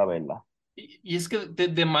encanta verla. Y es que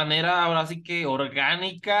de manera ahora sí que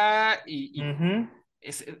orgánica y Ujú,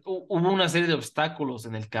 hubo una serie de obstáculos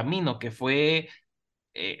en el camino que fue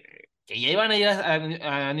que ya iban a ir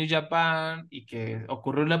a New Japan y que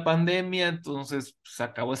ocurrió la pandemia, entonces se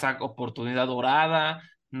acabó esa oportunidad dorada.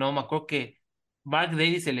 No, me acuerdo que Mark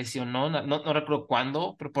Davis se lesionó, no recuerdo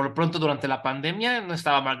cuándo, pero por lo pronto durante la pandemia no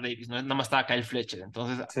estaba Mark Davis, no, nada más estaba Kyle Fletcher,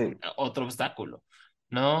 entonces sí, otro obstáculo,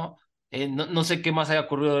 ¿no? No sé qué más haya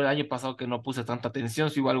ocurrido el año pasado que no puse tanta atención,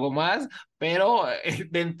 si hubo algo más, pero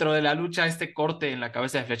dentro de la lucha, este corte en la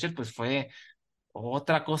cabeza de Fletcher, pues fue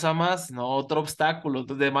otra cosa más, ¿no? Otro obstáculo.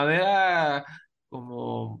 Entonces, de manera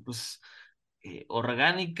como, pues,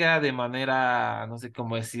 orgánica, de manera, no sé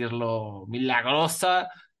cómo decirlo, milagrosa,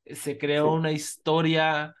 se creó sí. una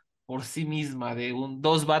historia por sí misma de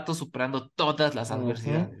dos vatos superando todas las Ujú,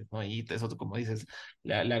 adversidades, ¿no? Y eso, como dices,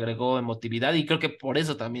 le agregó emotividad y creo que por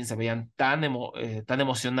eso también se veían tan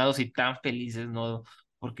emocionados y tan felices, ¿no?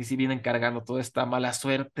 Porque sí vienen cargando toda esta mala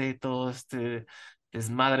suerte, todo este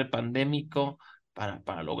desmadre pandémico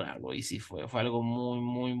para lograrlo. Y sí, fue algo muy,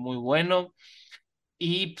 muy, muy bueno.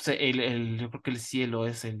 Y pues, yo creo que el cielo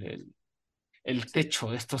es el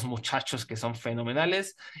techo de estos muchachos que son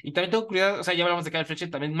fenomenales. Y también tengo curiosidad, o sea, ya hablamos de Kyle Fletcher,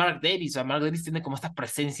 también Mark Davis, o sea, Mark Davis tiene como esta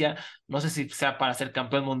presencia, no sé si sea para ser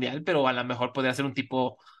campeón mundial, pero a lo mejor podría ser un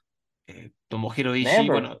tipo Tomohiro Ishii, never.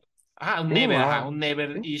 bueno, Sí, Un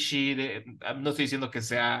never sí, Ishii, no estoy diciendo que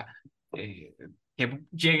sea, eh, que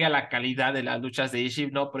llegue a la calidad de las luchas de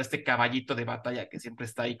Ishii, no, pero este caballito de batalla que siempre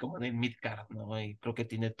está ahí como en el midcard, ¿no? Y creo que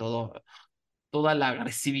tiene toda la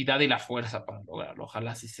agresividad y la fuerza para lograrlo,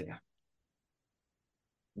 ojalá así sea.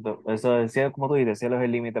 eso, el cielo, como tú dices, el cielo es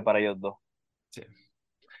el límite para ellos dos. Sí.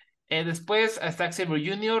 Después, hasta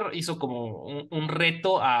Xavier Jr. hizo como un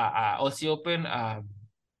reto a Aussie Open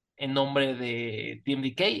en nombre de Team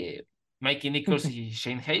DK, Mikey Nichols y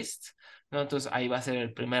Shane Haste, ¿no? Entonces ahí va a ser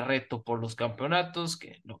el primer reto por los campeonatos,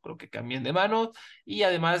 que no creo que cambien de manos. Y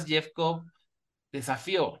además Jeff Cobb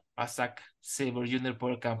desafió a Zack Sabre Jr.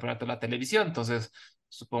 por el campeonato de la televisión. Entonces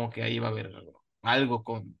supongo que ahí va a haber algo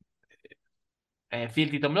con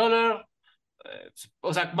Phil Tito Miller,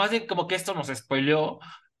 o sea, más bien como que esto nos spoileó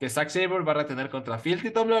que Zack Sabre va a retener contra Phil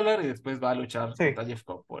Tito Blooder y después va a luchar Sí, contra Jeff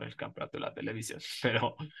Cobb por el campeonato de la televisión.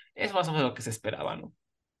 Pero es más o menos lo que se esperaba, ¿no?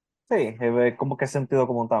 sí, como que es sentido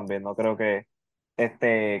común también, no creo que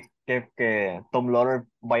que Tom Lawler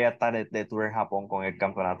vaya a estar de tour en Japón con el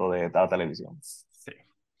campeonato de la televisión. Sí.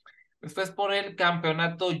 Después por el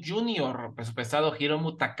campeonato junior, peso pesado,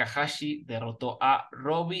 Hiromu Takahashi derrotó a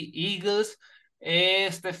Robbie Eagles.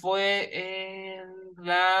 Este fue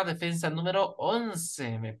la defensa número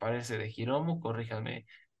 11, me parece, de Hiromu. Corríjame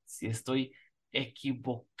si estoy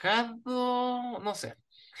equivocado. No sé.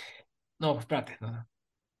 No, espérate. No.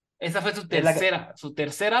 Esa fue Es la que- su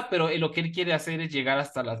tercera, pero lo que él quiere hacer es llegar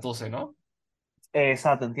hasta las 12, ¿no?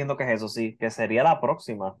 exacto, entiendo que es eso, sí, que sería la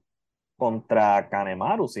próxima contra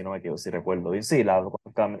Kanemaru, si no me equivoco, si recuerdo. Y sí, la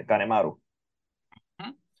Kanemaru.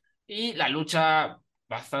 Ujú. Y la lucha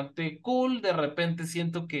bastante cool. De repente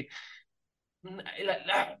siento que la-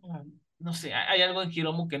 la- no sé, hay algo en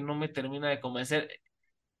Hiromu que no me termina de convencer.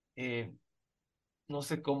 Eh, no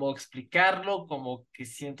sé cómo explicarlo, como que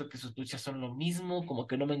siento que sus luchas son lo mismo, como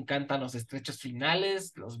que no me encantan los estrechos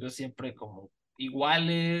finales, los veo siempre como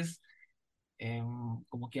iguales,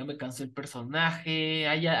 como que ya me cansó el personaje,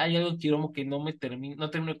 hay algo en Hiromu que no termino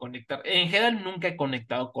de conectar. En general nunca he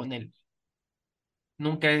conectado con él.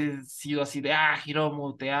 Nunca he sido así de,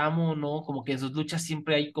 Hiromu, te amo, ¿no? Como que en sus luchas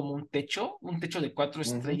siempre hay como un techo de 4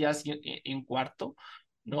 estrellas y un cuarto,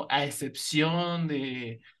 ¿no? A excepción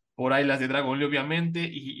de, por ahí las de Dragon Ball, obviamente,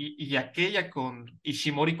 y aquella con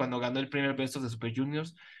Ishimori cuando ganó el primer Best of de Super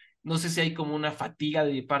Juniors. No sé si hay como una fatiga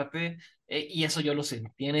de mi parte, y eso yo lo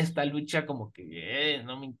sentí en esta lucha, como que,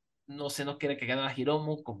 no sé, no quería que ganara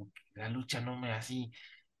Hiromu, como que la lucha no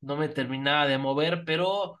me terminaba de mover,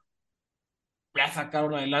 pero la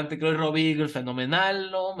sacaron adelante. Creo que Robbie Eagles fenomenal,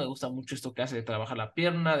 ¿no? Me gusta mucho esto que hace de trabajar la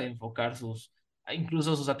pierna, de enfocar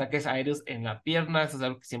incluso sus ataques aéreos en la pierna. Eso es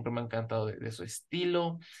algo que siempre me ha encantado de su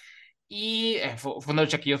estilo. Y fue una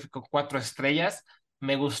lucha que yo fui con 4 estrellas.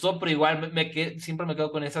 Me gustó, pero igual siempre me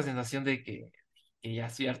quedo con esa sensación de que ya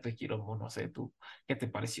estoy harto de Hiromu. No sé, tú, ¿qué te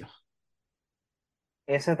pareció?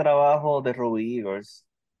 Ese trabajo de Robbie Eagles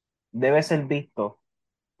debe ser visto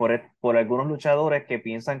por algunos luchadores que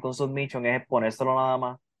piensan con submission es ponérselo nada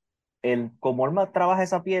más. Como él más trabaja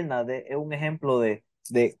esa pierna es un ejemplo de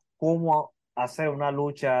cómo hacer una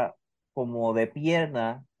lucha como de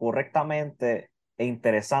pierna correctamente e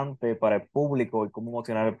interesante para el público y cómo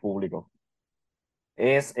emocionar al público.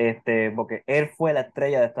 Porque él fue la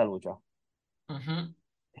estrella de esta lucha. Ujú.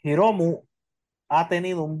 Hiromu ha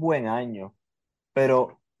tenido un buen año,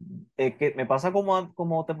 pero que me pasa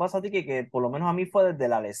como te pasa a ti, que por lo menos a mí fue desde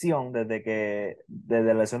la lesión, desde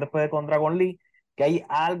la lesión después de con Dragon Lee, que hay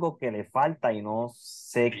algo que le falta y no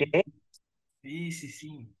sé qué Sí, es. sí, sí,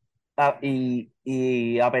 sí.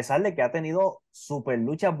 Y a pesar de que ha tenido super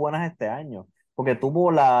luchas buenas este año, porque tuvo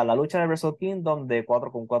la lucha de Wrestle Kingdom de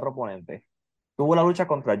 4 con 4 oponentes, tuvo la lucha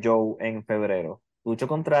contra Joe en febrero, luchó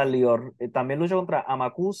contra Lior, también luchó contra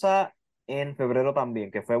Amakusa en febrero también,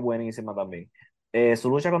 que fue buenísima también. Su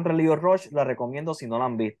lucha contra Leo Rush la recomiendo si no la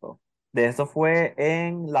han visto. De esto fue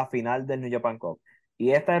en la final del New Japan Cup.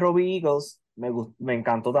 Y esta de Robbie Eagles me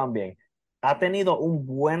encantó también. Ha tenido un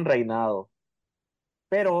buen reinado,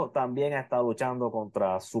 pero también ha estado luchando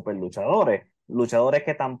contra super luchadores, luchadores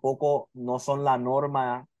que tampoco no son la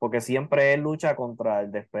norma, porque siempre él lucha contra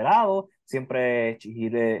el Desperado, siempre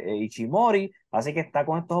Ichimori, así que está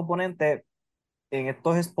con estos oponentes en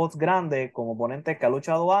estos spots grandes, con oponentes que ha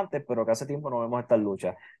luchado antes, pero que hace tiempo no vemos estas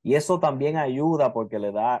luchas. Y eso también ayuda porque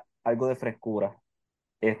le da algo de frescura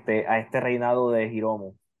a este reinado de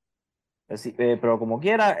Hiromu. Pero como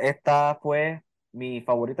quiera, esta fue mi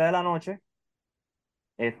favorita de la noche.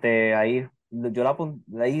 Ahí yo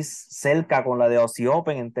ahí cerca con la de Aussie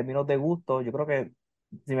Open en términos de gusto. Yo creo que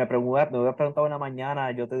si me hubiera preguntado en la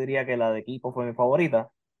mañana, yo te diría que la de equipo fue mi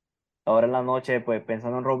favorita. Ahora en la noche, pues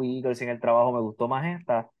pensando en Robbie Eagles y en el trabajo, me gustó más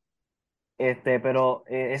esta. Pero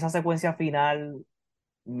esa secuencia final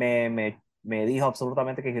me dijo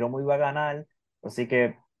absolutamente que Hiromu iba a ganar. Así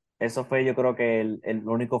que eso fue, yo creo que el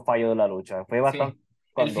único fallo de la lucha. Fue bastante Sí,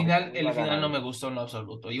 cuando Hiromu iba el a final no ganar. me gustó en lo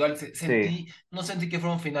absoluto. Igual Sí, no sentí que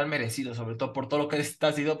fuera un final merecido, sobre todo por todo lo que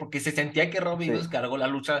está sido, porque se sentía que Robbie sí, Eagles cargó la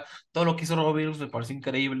lucha, todo lo que hizo Robbie Eagles me pareció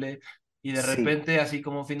increíble, y de sí. repente así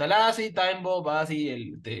como final, sí, Time Bomb, así,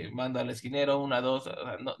 él te manda al esquinero, 1, 2, o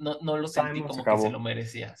sea, no lo sentí Time se como que se lo acabó.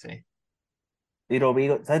 merecía, sí. Y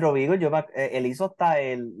Robigo, ¿sabes? Robigo, él hizo hasta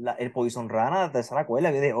el Poison Rana de esa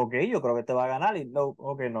cuerda. Y yo dije, ok, yo creo que te va a ganar. Y no,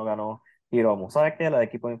 ok, no ganó Hiromu. ¿Sabes qué? La de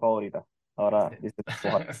equipo es mi favorita. Ahora, Sí. dice,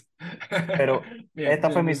 ojalá. Pero Bien, esta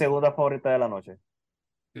fue bien, mi bien. segunda favorita de la noche.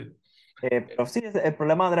 Sí. Pero sí, el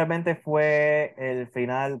problema realmente fue el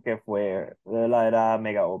final, que fue, era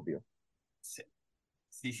mega obvio. Sí.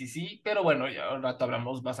 Sí, sí, sí, pero bueno, ya ahora te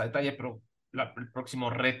hablamos más a detalle, pero el próximo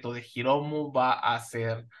reto de Hiromu va a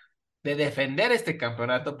ser de defender este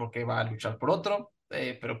campeonato porque va a luchar por otro,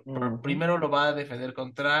 pero Ujú. primero lo va a defender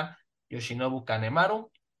contra Yoshinobu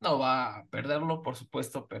Kanemaru. No va a perderlo, por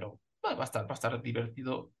supuesto, pero va a estar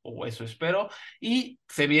divertido, o eso espero. Y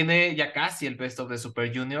se viene ya casi el Best of the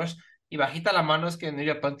Super Juniors. Y bajita la mano es que New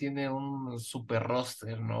Japan tiene un super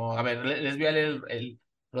roster, ¿no? A ver, les voy a leer el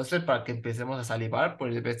roster para que empecemos a salivar por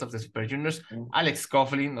el Best of the Super Juniors. Alex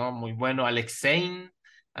Coughlin, ¿no? Muy bueno. Alex Zane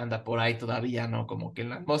anda por ahí todavía, ¿no? Como que en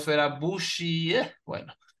la atmósfera. Bushi,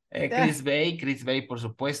 bueno. Eh, Chris Bay, por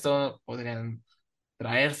supuesto, podrían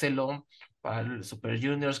traérselo para el Super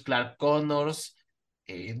Juniors. Clark Connors,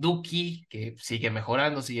 Duki, que sigue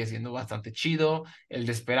mejorando, sigue siendo bastante chido. El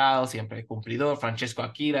Desperado, siempre cumplidor. Francesco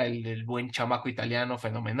Akira, el buen chamaco italiano,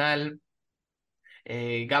 fenomenal.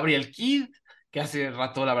 Gabriel Kidd, que hace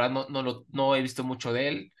rato, la verdad, no he visto mucho de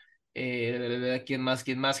él. ¿Quién más?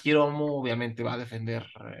 ¿Quién más? Hiromu, obviamente, va a defender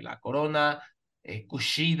la corona.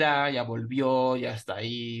 Kushida ya volvió, ya está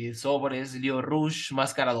ahí. Sobres, Leo Rush,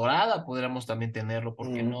 Máscara Dorada, podríamos también tenerlo,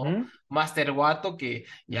 ¿por qué no? ujú. Master Wato, que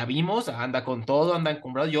ya vimos, anda con todo, anda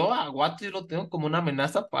encumbrado. Yo a Wato yo lo tengo como una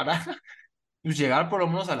amenaza para pues, llegar por lo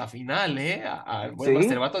menos a la final, ¿eh? Al buen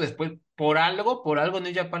Master Sí, Vato. Después, por algo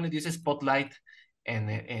New Japan le dio ese spotlight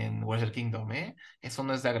en Wrestle Kingdom, ¿eh? Eso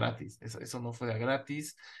no es de gratis, eso no fue de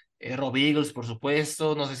gratis. Rob Eagles, por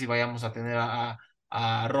supuesto. No sé si vayamos a tener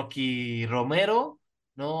a Rocky Romero,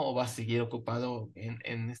 ¿no? O va a seguir ocupado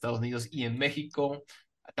en Estados Unidos y en México.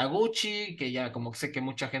 A Taguchi, que ya como que sé que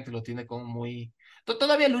mucha gente lo tiene como muy.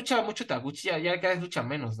 Todavía lucha mucho Taguchi, ya cada vez lucha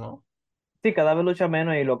menos, ¿no? sí, cada vez lucha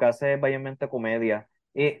menos y lo que hace es mayormente comedia.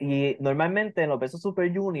 Y normalmente en los pesos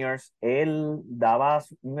Super Juniors él daba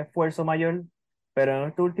un esfuerzo mayor, pero en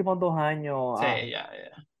estos últimos 2 años, Sí, ya.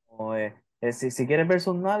 como, si quieres ver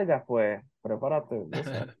sus nalgas, pues prepárate. O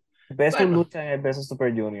sea, ve su Bueno, lucha en el peso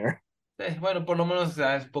Super Junior. bueno, por lo menos o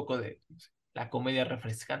sea, es un poco de no sé, la comedia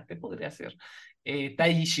refrescante, podría ser.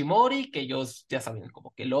 Taiji Shimori, que ellos ya saben,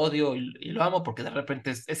 como que lo odio y lo amo, porque de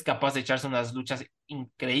repente es capaz de echarse unas luchas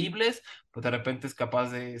increíbles, pues de repente es capaz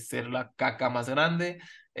de ser la caca más grande.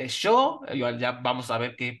 Show, igual ya vamos a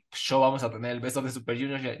ver qué show vamos a tener el Best of the Super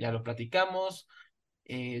Juniors, ya lo platicamos.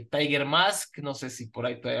 Tiger Mask, no sé si por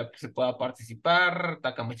ahí todavía se pueda participar.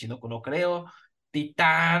 Takamichinoku no creo.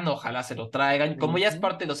 Titán, ojalá se lo traigan. Como ya es Ujú.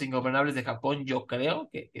 parte de los ingobernables de Japón, yo creo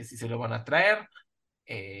que sí se lo van a traer.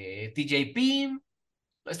 TJP.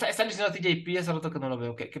 Está diciendo TJP, hace rato que no lo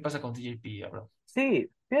veo. ¿Qué pasa con TJP, bro? Sí,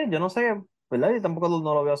 bien, yo no sé, ¿verdad? Y tampoco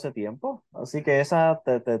no lo veo hace tiempo, así que esa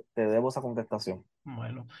te debo esa contestación.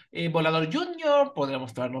 Bueno, Volador Junior,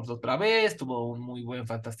 podríamos traernos otra vez, tuvo un muy buen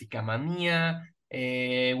Fantástica Manía.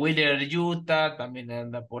 Wheeler Yuta también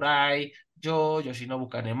anda por ahí. Yoshinobu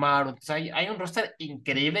Kanemaru. Entonces hay un roster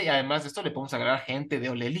increíble y además de esto le podemos agregar gente de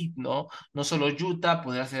All Elite, ¿no? No solo Yuta,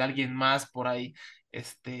 podría ser alguien más por ahí,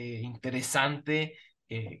 interesante,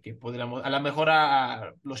 que podríamos, a lo mejor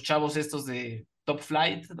a los chavos estos de Top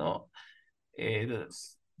Flight, ¿no?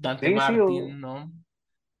 Dante Sí, sí, Martin, ¿no?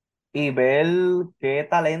 y ver qué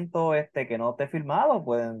talento que no te he filmado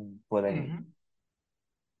pueden ir. Ujú.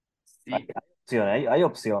 Hay, Sí, hay opciones, hay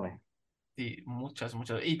opciones. sí, muchas,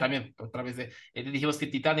 muchas. Y también, otra vez, dijimos que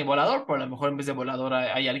Titán y Volador, pero a lo mejor en vez de Volador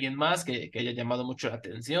hay alguien más que haya llamado mucho la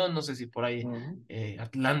atención. No sé si por ahí Ujú.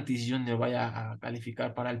 Atlantis Junior vaya a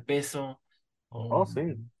calificar para el peso. O Oh,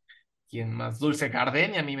 sí. quién más. Dulce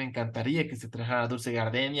Gardenia, a mí me encantaría que se trajera Dulce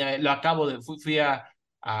Gardenia. Lo acabo de, fui a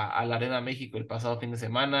la Arena México el pasado fin de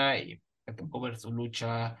semana y me tocó ver su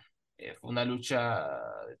lucha. Fue una lucha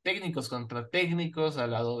de técnicos contra técnicos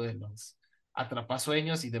al lado de los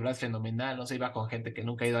atrapasueños y de verdad es fenomenal. No se iba con gente que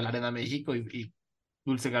nunca ha ido a la Arena México y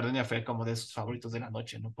Dulce Gardenia fue como de sus favoritos de la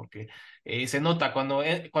noche, ¿no? Porque se nota cuando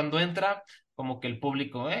entra como que el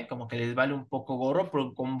público, como que les vale un poco gorro,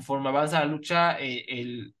 pero conforme avanza la lucha,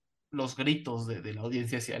 los gritos de la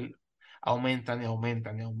audiencia hacia él aumentan y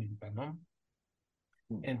aumentan y aumentan, ¿no?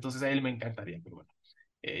 Entonces a él me encantaría, pero bueno,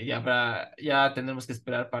 ya tendremos que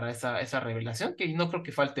esperar para esa revelación, que no creo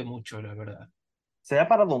que falte mucho, la verdad. Sea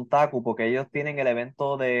para Dontaku, porque ellos tienen el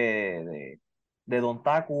evento de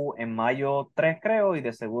Dontaku en mayo 3 creo, y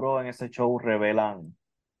de seguro en ese show revelan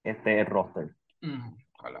el roster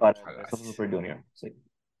Ojalá, para el ojalá, Peso sí, sí. Super Junior. Sí.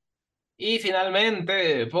 Y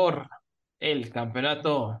finalmente, por el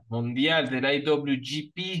campeonato mundial de la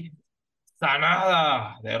IWGP,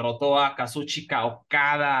 Sanada derrotó a Kazuchika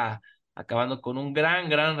Okada, acabando con un gran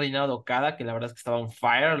reinado de Okada, que la verdad es que estaba on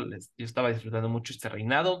fire. Yo estaba disfrutando mucho este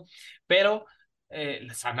reinado, pero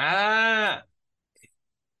Sanada,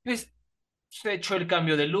 pues, se echó el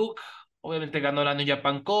cambio de look. Obviamente ganó la New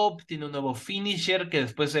Japan Cup, tiene un nuevo finisher que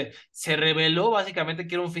después se reveló básicamente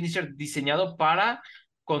que era un finisher diseñado para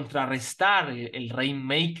contrarrestar el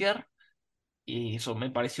Rainmaker, y eso me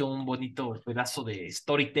pareció un bonito pedazo de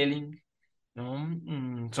storytelling,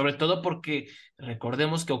 ¿no? Sobre todo porque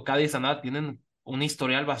recordemos que Okada y Sanada tienen un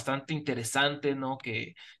historial bastante interesante, ¿no?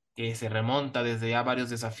 Que se remonta desde ya varios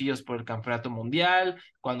desafíos por el campeonato mundial,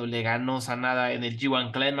 cuando le ganó Sanada en el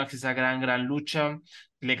G1 Climax, esa gran lucha,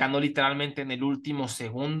 le ganó literalmente en el último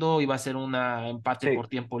segundo, iba a ser un empate Sí, por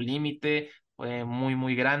tiempo límite, fue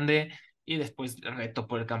muy grande. Y después el reto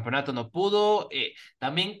por el campeonato no pudo.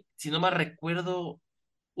 También, si no me recuerdo,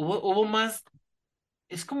 hubo más,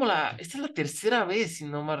 es como esta es la tercera vez, si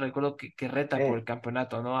no me recuerdo, que reta por eh, el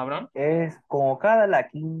campeonato, ¿no, Abraham? es como cada la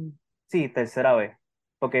quinta, sí, tercera vez.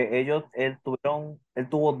 Porque él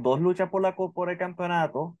tuvo dos luchas por el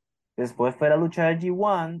campeonato, después fue la lucha del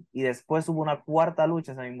G1 y después hubo una cuarta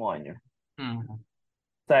lucha ese mismo año. Mm. O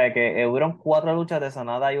sea, que hubieron cuatro luchas de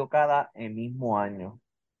Sanada y Okada el mismo año.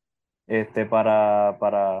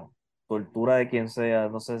 Para tortura de quien sea,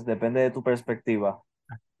 no sé, depende de tu perspectiva.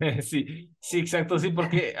 Sí, sí, exacto, sí,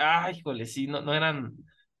 porque, ay, híjole, sí, no eran.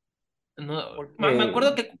 No, me Porque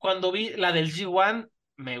acuerdo que cuando vi la del G1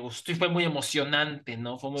 me gustó y fue muy emocionante,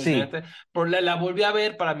 ¿no? Fue muy sí, emocionante. Pero la volví a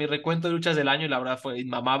ver para mi recuento de luchas del año y la verdad fue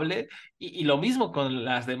inmamable. Y lo mismo con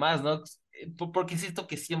las demás, ¿no? Porque siento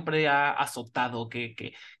que siempre ha azotado, que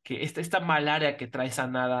esta malaria que trae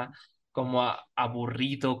Sanada como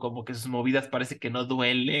aburrido, como que sus movidas parece que no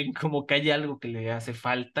duelen, como que hay algo que le hace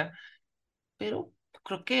falta, pero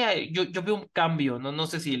creo que yo veo un cambio, ¿no? No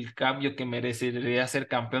sé si el cambio que merecería ser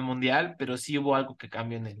campeón mundial, pero sí hubo algo que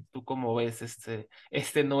cambió en él. ¿Tú cómo ves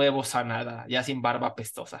este nuevo Sanada, ya sin barba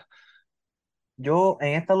pestosa? yo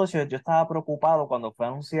en esta lucha yo estaba preocupado cuando fue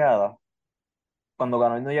anunciada, cuando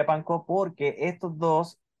ganó el New Japan Cup, porque estos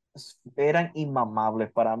dos eran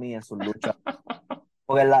inmamables para mí en sus luchas.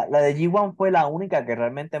 Porque la de G1 fue la única que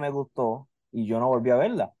realmente me gustó y yo no volví a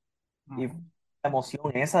verla. Y fue Ujú. la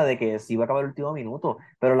emoción esa de que se iba a acabar el último minuto.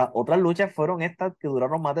 Pero las otras luchas fueron estas que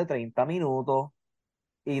duraron más de 30 minutos.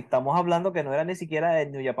 Y estamos hablando que no era ni siquiera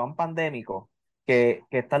el New Japan pandémico, que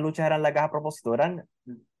estas luchas eran largas a propósito, eran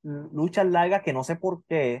luchas largas que no sé por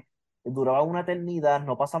qué duraban una eternidad,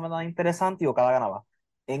 no pasaba nada interesante y Okada ganaba.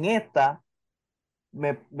 En esta,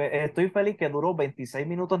 estoy feliz que duró 26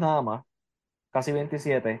 minutos nada más, casi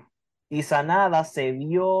 27 y Sanada se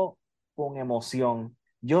vio con emoción.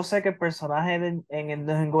 Yo sé que el personaje en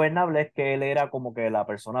Los Ingobernables es que él era como que la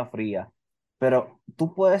persona fría, pero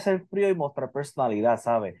tú puedes ser frío y mostrar personalidad,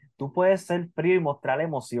 ¿sabes? Tú puedes ser frío y mostrar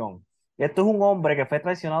emoción. Esto es un hombre que fue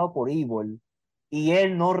traicionado por Evil y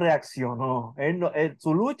él no reaccionó.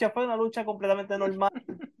 Su lucha fue una lucha completamente normal.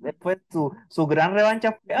 Después su gran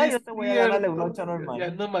revancha fue, Sí, ay, es yo te voy a ganarle una cierto. lucha normal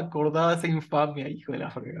Ya no me acordaba esa infamia, hijo de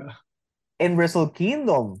la fregada. en Wrestle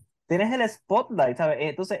Kingdom. Tienes el spotlight, ¿sabes?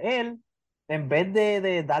 Entonces él, en vez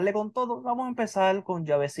de darle con todo, vamos a empezar con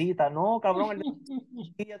llavecita. No, cabrón,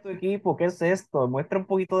 a tu equipo, ¿qué es esto? Muestra un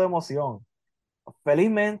poquito de emoción.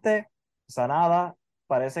 Felizmente, Sanada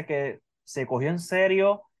parece que se cogió en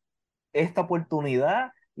serio esta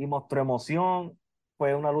oportunidad y mostró emoción.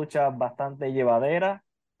 Fue una lucha bastante llevadera.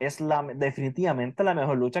 Definitivamente la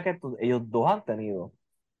mejor lucha que ellos dos han tenido.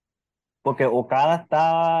 Porque Okada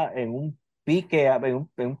está en un pique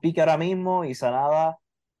ahora mismo y Sanada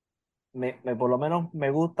por lo menos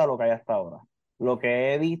me gusta lo que hay hasta ahora. Lo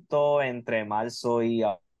que he visto entre marzo y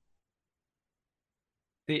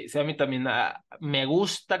Sí, sí, a mí también me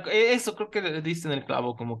gusta. Eso creo que le diste en el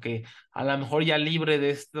clavo, como que a lo mejor ya libre de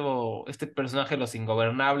este personaje de los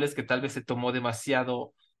ingobernables, que tal vez se tomó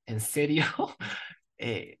demasiado en serio,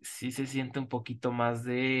 sí se siente un poquito más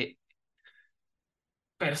de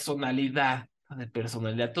personalidad.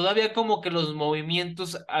 Todavía como que los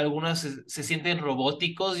movimientos, algunos se sienten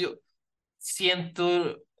robóticos. Yo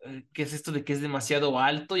siento que es esto de que es demasiado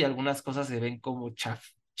alto y algunas cosas se ven como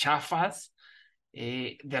chafas.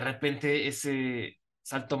 De repente ese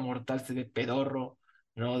salto mortal se ve pedorro,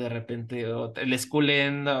 ¿no? De repente el Skull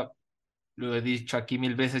End, lo he dicho aquí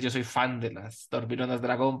mil veces, yo soy fan de las Dormilonas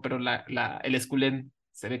Dragón, pero el Skull End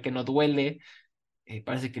se ve que no duele,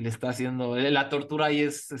 parece que le está haciendo, la tortura ahí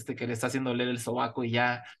es que le está haciendo leer el sobaco y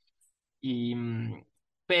ya, y,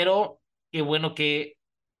 pero qué bueno que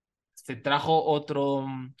se trajo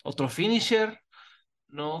otro finisher,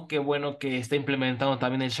 ¿no? Qué bueno que está implementando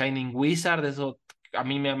también el Shining Wizard, eso a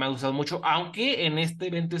mí me ha gustado mucho, aunque en este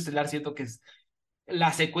evento estelar siento que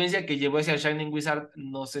la secuencia que llevó hacia el Shining Wizard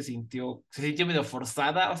no se sintió medio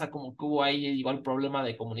forzada, o sea, como que hubo ahí igual problema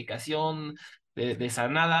de comunicación, de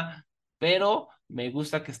sanada, pero me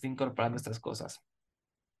gusta que esté incorporando estas cosas.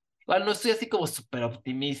 Igual no estoy así como súper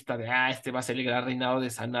optimista de, este va a ser el gran reinado de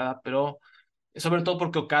sanada, pero Sobre todo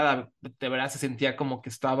porque Okada de verdad se sentía como que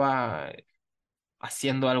estaba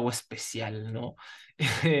haciendo algo especial, ¿no?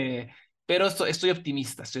 Pero estoy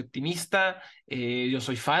optimista, estoy optimista. Yo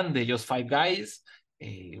soy fan de Just Five Guys.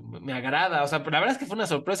 Me agrada, o sea, la verdad es que fue una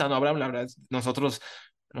sorpresa, ¿no, Abraham? La verdad, nosotros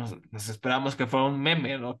nos esperamos que fuera un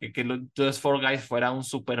meme, ¿no? Que los Just Four Guys fuera un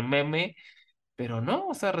super meme, pero no,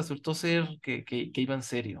 o sea, resultó ser que iba en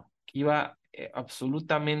serio, que iba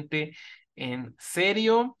absolutamente en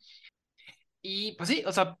serio. Y pues sí,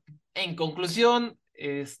 o sea, en conclusión,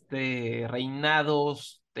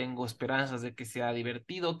 Reinados, tengo esperanzas de que sea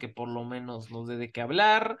divertido, que por lo menos nos dé de qué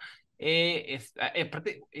hablar.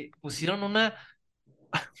 Aparte, pusieron una,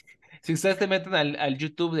 si ustedes se meten al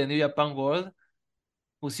YouTube de New Japan World,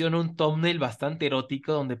 pusieron un thumbnail bastante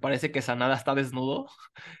erótico donde parece que Sanada está desnudo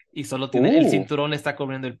y solo tiene el cinturón, está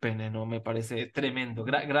cubriendo el pene, ¿no? Me parece tremendo,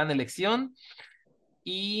 gran elección.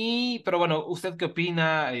 Pero bueno, ¿usted qué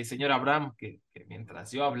opina, señor Abraham? Que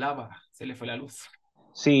mientras yo hablaba, se le fue la luz.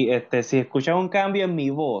 Sí, si escuchan un cambio en mi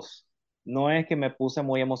voz, no es que me puse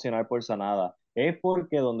muy emocional por Sanada, es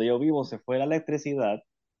porque donde yo vivo se fue la electricidad,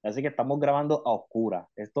 así que estamos grabando a oscuras.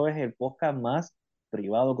 Esto es el podcast más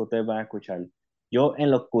privado que ustedes van a escuchar. Yo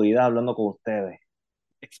en la oscuridad hablando con ustedes,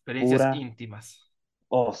 Experiencias pura. íntimas.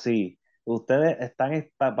 Oh, sí, ustedes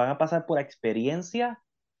van a pasar por la experiencia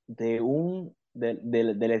de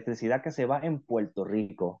electricidad que se va en Puerto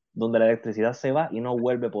Rico, donde la electricidad se va y no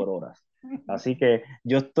vuelve por horas. Así que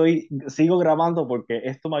sigo grabando porque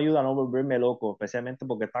esto me ayuda a no volverme loco, especialmente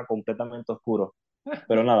porque está completamente oscuro.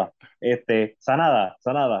 Pero nada, Sanada,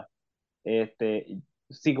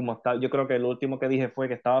 sí, como está, yo creo que lo último que dije fue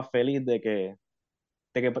que estaba feliz de que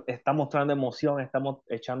está mostrando emoción, estamos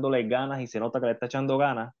echándole ganas y se nota que le está echando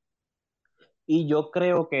ganas. Y yo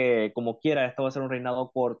creo que, como quiera, esto va a ser un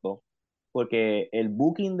reinado corto, porque el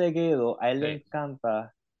booking de Gedo, a él le Sí,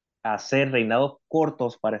 encanta hacer reinados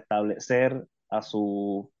cortos para establecer a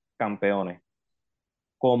sus campeones,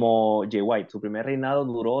 como Jay White. Su primer reinado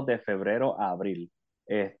duró de febrero a abril.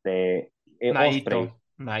 Osprey.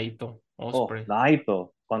 Naito, Oh, Osprey.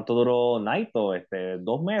 Naito. ¿Cuánto duró Naito?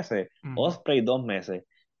 2 meses. Ujú, Osprey, 2 meses.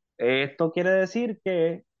 Esto quiere decir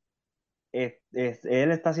que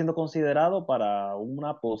él está siendo considerado para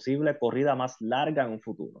una posible corrida más larga en un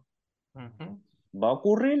futuro. ujú, ¿Va a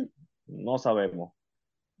ocurrir? No sabemos.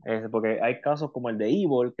 Porque hay casos como el de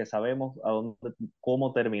Evil que sabemos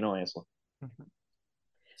cómo terminó eso. ujú.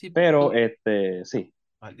 Sí, Pero sí.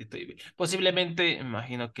 maldito Evil. Posiblemente,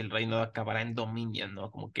 imagino que el reino acabará en Dominion, ¿no?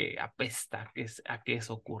 Como que apesta a que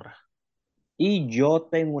eso ocurra. Y yo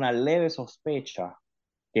tengo una leve sospecha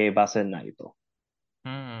que va a ser Naito.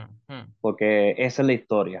 Ujú, Porque esa es la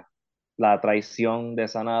historia. La traición de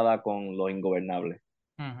Sanada con los ingobernables.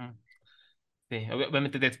 ujú. Sí,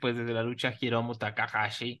 obviamente después de la lucha, Hiromu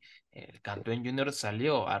Takahashi, el Sí. campeón junior,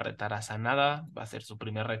 salió a retar a Sanada, va a ser su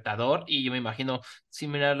primer retador, y yo me imagino,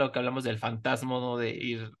 similar a lo que hablamos del fantasma, ¿no? De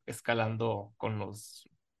ir escalando con los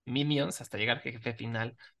minions hasta llegar al jefe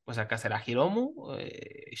final, pues acá será Hiromu,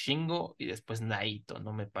 Shingo y después Naito,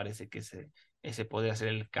 ¿no? Me parece que ese podría ser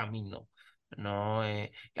el camino, ¿no?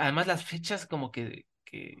 Además, las fechas como que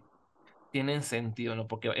tienen sentido, ¿no?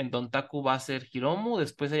 Porque en Dontaku va a ser Hiromu,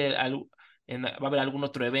 después va a haber algún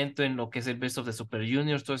otro evento en lo que es el Best of the Super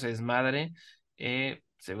Juniors, todo ese desmadre.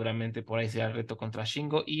 Seguramente por ahí será el reto contra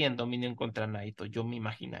Shingo y en Dominion contra Naito, yo me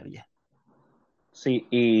imaginaría. Sí,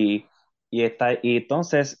 y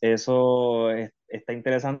entonces está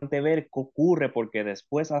interesante ver qué ocurre porque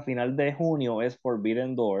después a final de junio es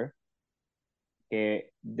Forbidden Door,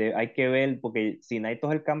 que hay que ver, porque si Naito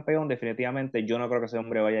es el campeón, definitivamente yo no creo que ese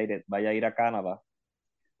hombre vaya a ir a Canadá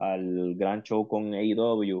al gran show con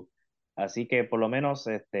AEW. Así que por lo menos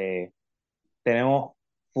tenemos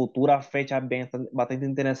futuras fechas bastante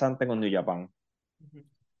interesantes con New Japan. Ujú.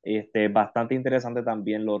 Bastante interesante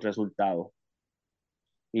también los resultados.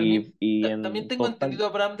 Y También en tengo total, entendido,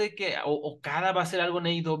 Abraham, de que Okada va a hacer algo en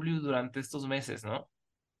AEW durante estos meses, ¿no?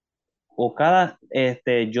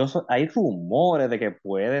 hay rumores de que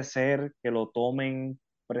puede ser que lo tomen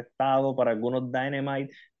prestado para algunos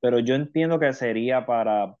Dynamite, pero yo entiendo que sería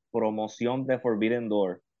para promoción de Forbidden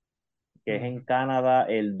Door, que es en Ujú, Canadá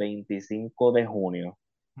el 25 de junio,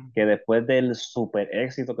 que ujú. después del super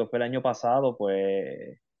éxito que fue el año pasado,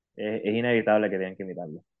 pues es inevitable que tengan que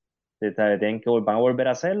invitarlo. Van a volver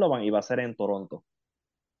a hacerlo y va a ser en Toronto.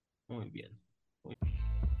 Muy bien.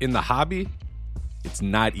 In the hobby, it's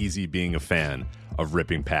not easy being a fan of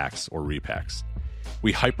ripping packs or repacks.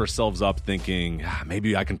 We hype ourselves up thinking,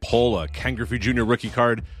 maybe I can pull a Ken Griffey Jr. rookie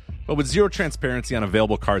card, but with zero transparency on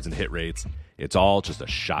available cards and hit rates, it's all just a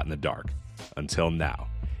shot in the dark. Until now.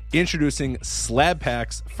 Introducing slab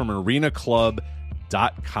packs from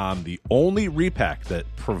arenaclub.com, the only repack that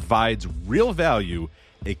provides real value,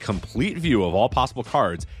 a complete view of all possible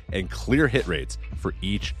cards, and clear hit rates for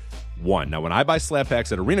each one. Now, when I buy slab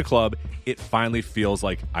packs at Arena Club, it finally feels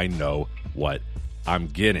like I know what I'm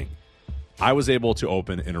getting. I was able to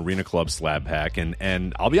open an Arena Club slab pack,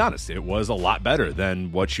 and I'll be honest, it was a lot better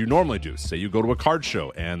than what you normally do. Say you go to a card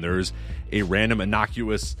show, and there's a random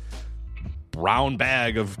innocuous brown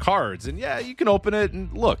bag of cards, and yeah, you can open it,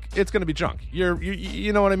 and look, it's going to be junk.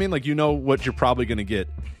 You know what I mean? Like, you know what you're probably going to get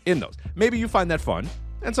in those. Maybe you find that fun,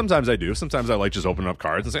 and sometimes I do. Sometimes I like just opening up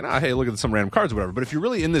cards and saying, hey, look at some random cards or whatever. But if you're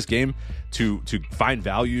really in this game to find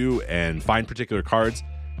value and find particular cards,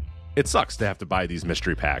 it sucks to have to buy these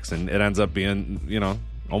mystery packs, and it ends up being,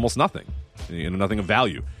 almost nothing, nothing of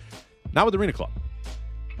value. Not with Arena Club.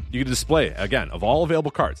 You can display, again, of all available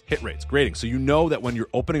cards, hit rates, grading, so you know that when you're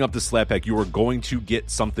opening up the slab pack, you are going to get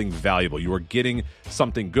something valuable. You are getting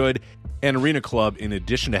something good. And Arena Club, in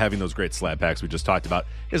addition to having those great slab packs we just talked about,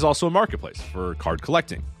 is also a marketplace for card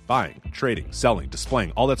collecting, buying, trading, selling,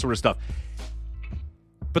 displaying, all that sort of stuff.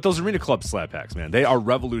 But those Arena Club slab packs, man, they are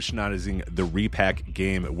revolutionizing the repack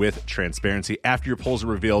game with transparency. After your pulls are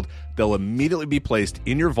revealed, they'll immediately be placed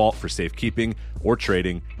in your vault for safekeeping or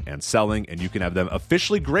trading and selling, and you can have them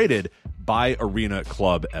officially graded by Arena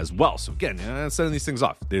Club as well. So again, sending these things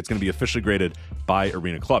off, it's going to be officially graded by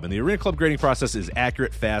Arena Club. And the Arena Club grading process is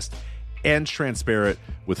accurate, fast, and transparent,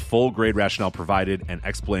 with full grade rationale provided and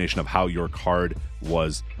explanation of how your card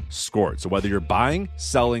was scored. So whether you're buying,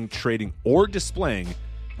 selling, trading, or displaying,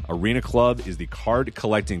 Arena Club is the card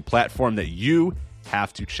collecting platform that you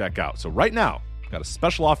have to check out. So right now, I've got a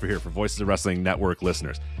special offer here for Voices of Wrestling Network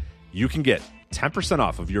listeners. You can get 10%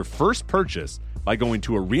 off of your first purchase by going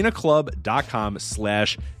to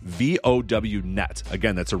arenaclub.com/VOWnet.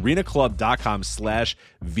 Again, that's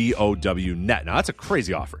arenaclub.com/VOWnet. Now, that's a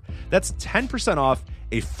crazy offer. That's 10% off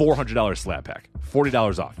a $400 slab pack.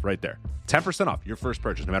 $40 off right there. 10% off your first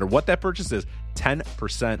purchase. No matter what that purchase is,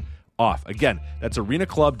 10% off. Again, that's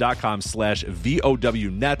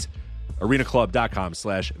arenaclub.com/VOWnet.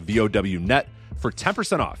 arenaclub.com/VOWnet for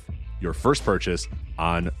 10% off your first purchase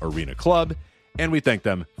on Arena Club. And we thank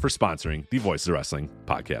them for sponsoring the Voices of Wrestling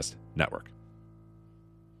Podcast Network.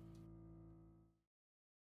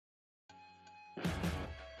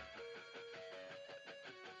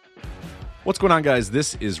 What's going on, guys?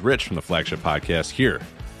 This is Rich from the Flagship Podcast here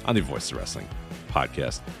on the Voices of Wrestling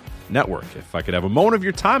Podcast Network. If I could have a moment of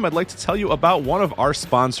your time, I'd like to tell you about one of our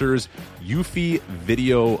sponsors, Eufy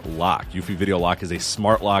Video Lock. Eufy Video Lock is a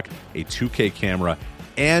smart lock, a 2K camera,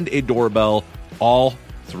 and a doorbell, all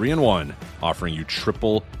 3-in-1, offering you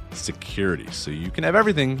triple security. So you can have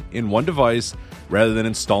everything in one device rather than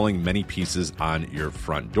installing many pieces on your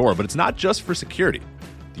front door. But it's not just for security.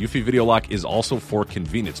 The Eufy Video Lock is also for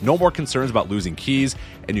convenience. No more concerns about losing keys,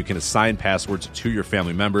 and you can assign passwords to your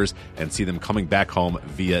family members and see them coming back home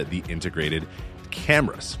via the integrated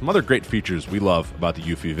cameras. Some other great features we love about the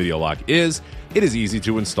Eufy Video Lock is it is easy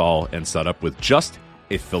to install and set up with just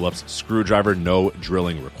a Phillips screwdriver, no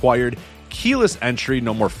drilling required. Keyless entry,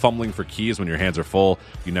 no more fumbling for keys when your hands are full.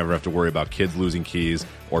 You never have to worry about kids losing keys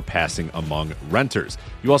or passing among renters.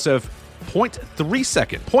 You also have 0.3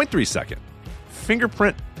 second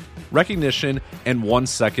fingerprint recognition and 1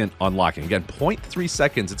 second unlocking. Again, 0.3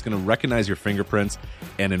 seconds, it's going to recognize your fingerprints,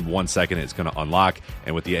 and in 1 second, it's going to unlock.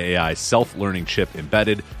 And with the AI self-learning chip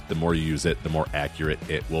embedded, the more you use it, the more accurate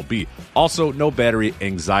it will be. Also, no battery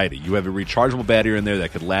anxiety. You have a rechargeable battery in there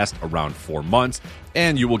that could last around 4 months,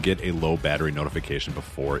 and you will get a low battery notification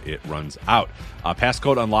before it runs out.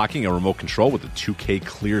 Passcode unlocking, a remote control with a 2K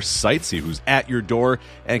clear sight, see who's at your door,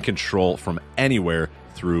 and control from anywhere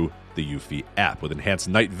through the Eufy app. With enhanced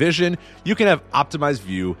night vision, you can have optimized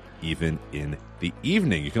view even in the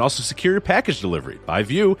evening. You can also secure your package delivery by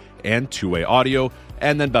view and two-way audio.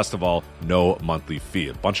 And then best of all, no monthly fee.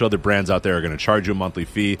 A bunch of other brands out there are going to charge you a monthly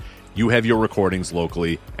fee. You have your recordings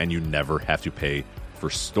locally, and you never have to pay for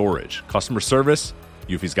storage. Customer service,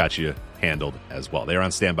 Eufy's got you handled as well. They are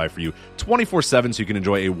on standby for you 24/7, so you can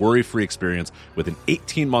enjoy a worry-free experience with an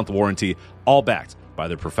 18-month warranty, all backed by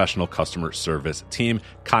their professional customer service team.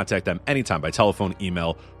 Contact them anytime by telephone,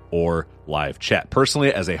 email, or live chat.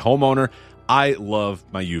 Personally, as a homeowner, I love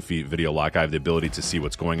my Eufy Video Lock. I have the ability to see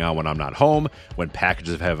what's going on when I'm not home, when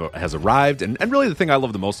packages has arrived, and really the thing I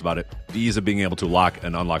love the most about it, the ease of being able to lock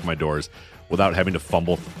and unlock my doors without having to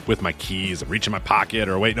fumble with my keys and reach in my pocket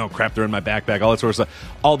or wait, no, crap, they're in my backpack, all that sort of stuff.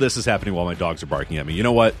 All this is happening while my dogs are barking at me. You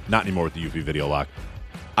know what? Not anymore with the Eufy Video Lock.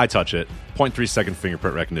 I touch it, 0.3 second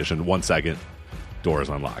fingerprint recognition, 1 second, door is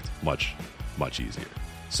unlocked. Much, much easier.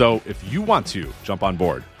 So if you want to jump on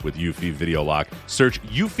board with Eufy Video Lock, search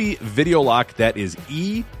Eufy Video Lock. That is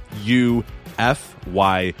EUFY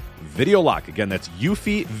Video Lock. Again, that's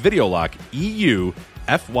Eufy Video Lock,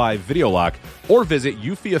 EUFY Video Lock, or visit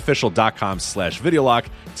eufyofficial.com/video lock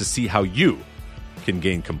to see how you can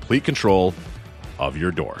gain complete control of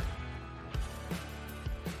your door.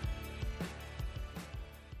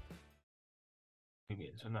 Muy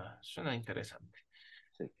bien, suena interesante.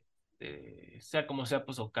 Sea como sea,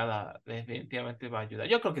 pues Okada definitivamente va a ayudar.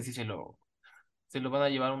 Yo creo que sí se lo van a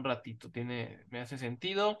llevar un ratito, me hace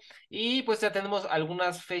sentido. Y pues ya tenemos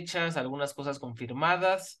algunas fechas, algunas cosas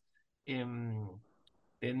confirmadas. Em,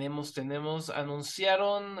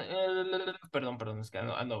 anunciaron, perdón, es que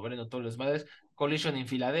ando abriendo todos los madres. Collision en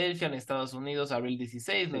Filadelfia, en Estados Unidos, abril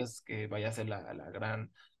 16, no es que vaya a ser la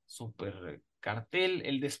gran super cartel.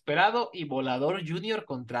 El Desperado y Volador Junior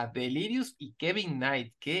contra Delirious y Kevin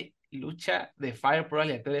Knight. Qué lucha de Fire Pro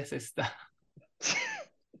aleatoria es esta.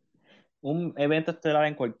 Un evento estelar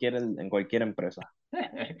en cualquier empresa.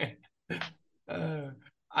 Ah,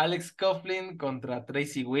 Alex Coughlin contra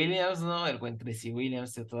Tracy Williams, ¿no? El buen Tracy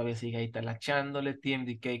Williams todavía sigue ahí talachándole.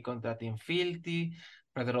 TMDK contra Team Filthy.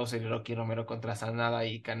 Fred Rosser y Rocky Romero contra Sanada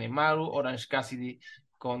y Kanemaru. Orange Cassidy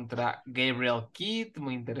contra Gabriel Kidd.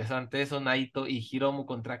 Muy interesante eso. Naito y Hiromu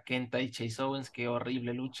contra Kenta y Chase Owens. Qué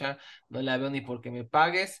horrible lucha. No la veo ni porque me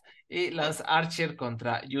pagues. Y Lance Archer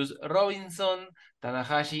contra Juice Robinson.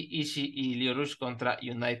 Tanahashi, Ishii y Lio Rush contra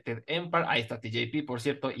United Empire. Ahí está TJP, por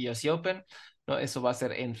cierto, y Aussie Open. ¿No? Eso va a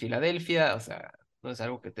ser en Filadelfia, o sea, no es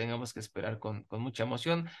algo que tengamos que esperar con mucha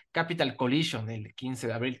emoción. Capital Collision, el 15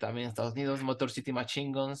 de abril también en Estados Unidos. Motor City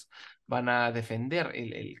Machine Guns van a defender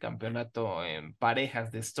el campeonato en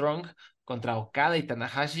parejas de Strong contra Okada y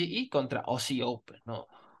Tanahashi y contra Aussie Open, ¿no?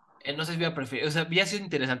 No sé si hubiera preferido, o sea, había sido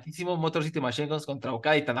interesantísimo Motor City Machine Guns contra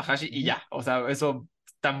Okada y Tanahashi y ya, o sea, eso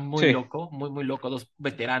está muy Sí. loco, muy loco, dos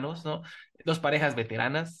veteranos, ¿no? Dos parejas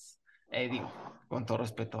veteranas, digo, con todo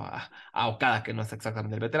respeto a Okada, que no es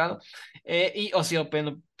exactamente el veterano, y Aussie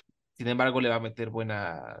Open, sin embargo, le va a meter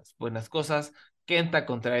buenas cosas. Kenta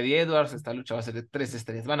contra Eddie Edwards, esta lucha va a ser de 3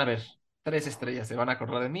 estrellas, van a ver, 3 estrellas, se van a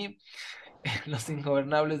acordar de mí. Los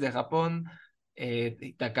Ingobernables de Japón,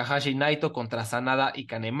 Takahashi Naito contra Sanada y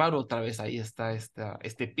Kanemaru. Otra vez ahí está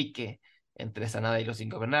este pique entre Sanada y los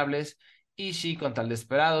Ingobernables. Ishii contra el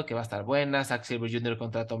Desperado, que va a estar buena. Zack Sabre Jr.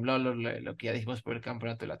 contra Tom Lawlor, lo que ya dijimos por el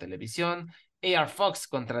campeonato de la televisión. AR Fox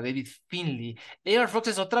contra David Finley. AR Fox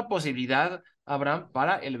es otra posibilidad, Abraham,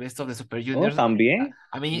 para el Best of the Super Oh, Juniors. también.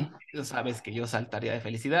 A mí, sabes que yo saltaría de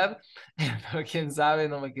felicidad, pero quién sabe,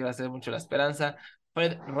 no me quiero hacer mucho la esperanza.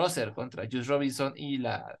 Fred Rosser contra Juice Robinson y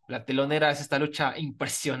la telonera es esta lucha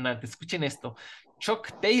impresionante. Escuchen esto.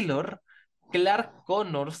 Chuck Taylor, Clark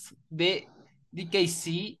Connors de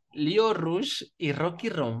DKC, Leo Rush y Rocky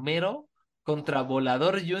Romero contra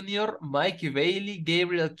Volador Jr., Mike Bailey,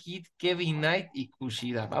 Gabriel Kidd, Kevin Knight y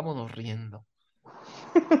Kushida. Vámonos riendo.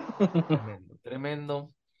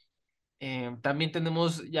 Tremendo. También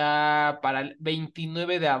tenemos ya para el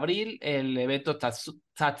 29 de abril el evento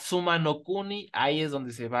Tatsuma no Kuni. Ahí es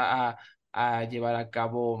donde se va a llevar a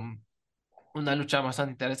cabo una lucha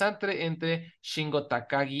bastante interesante entre Shingo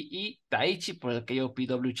Takagi y Taichi por el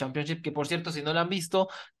KOPW Championship, que por cierto, si no lo han visto,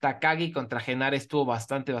 Takagi contra Genare estuvo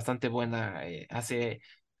bastante buena.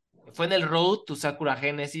 Fue en el Road to Sakura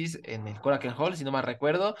Genesis en el Korakuen Hall, si no me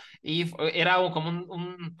recuerdo, y era como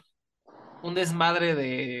un desmadre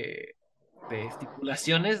de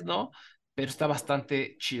estipulaciones, ¿no? Pero está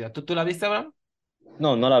bastante chida. ¿Tú la viste, Abraham?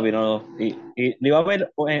 No la vi, no. Y lo iba a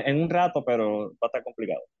ver en un rato, pero va a estar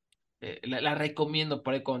complicado. La recomiendo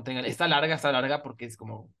por ahí cuando tengan. Está larga porque es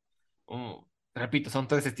como, repito, son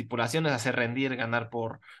 3 estipulaciones: hacer rendir, ganar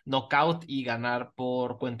por knockout y ganar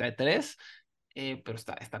por cuenta de 3. Pero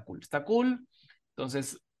está cool, está cool.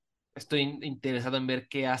 Entonces, estoy interesado en ver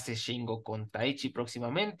qué hace Shingo con Taichi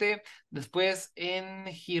próximamente. Después, en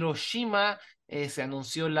Hiroshima, se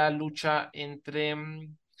anunció la lucha entre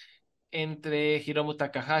Hiromu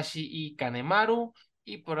Takahashi y Kanemaru.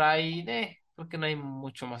 Y por ahí, creo que no hay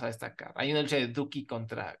mucho más a destacar. Hay una lucha de Duki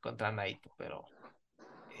contra Naito, pero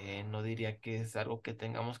no diría que es algo que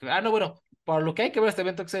tengamos que ver. No, bueno, por lo que hay que ver este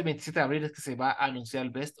evento que es el 27 de abril es que se va a anunciar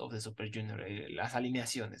el Best of the Super Junior, las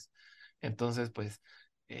alineaciones. Entonces, pues,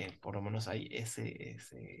 por lo menos hay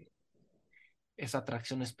esa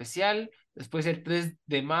atracción especial. Después, el 3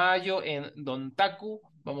 de mayo en Dontaku,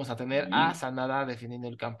 vamos a tener a Sanada defendiendo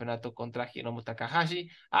el campeonato contra Hiromu Takahashi,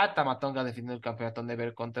 a Tamatonga defendiendo el campeonato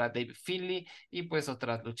Never contra Dave Finley, y pues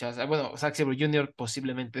otras luchas. Bueno, Zack Sabre Jr.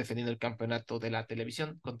 posiblemente defendiendo el campeonato de la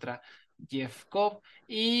televisión contra Jeff Cobb,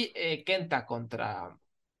 y Kenta contra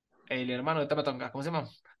el hermano de Tama Tonga, ¿cómo se llama?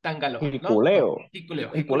 Tangaloa, ¿no? Hiculeo,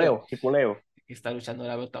 Hikuleo. Hiculeo. Que está luchando, no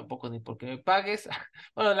la veo tampoco ni porque me pagues.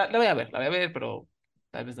 Bueno, la voy a ver, pero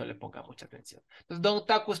tal vez no le ponga mucha atención. Entonces, Don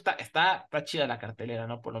Taku está chida la cartelera,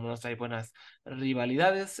 ¿no? Por lo menos hay buenas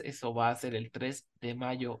rivalidades. Eso va a ser el 3 de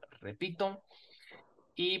mayo, repito.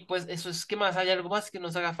 Y pues eso es, ¿qué más? ¿Hay algo más que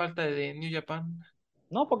nos haga falta de New Japan?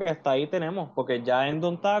 No, porque hasta ahí tenemos, porque ya en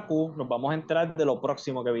Dontaku nos vamos a enterar de lo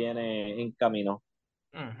próximo que viene en camino.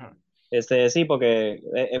 Ujú, Sí, porque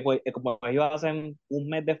como iba a ser un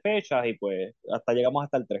mes de fechas y pues hasta llegamos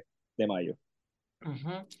hasta el 3 de mayo.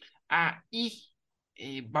 ujú. Ah, y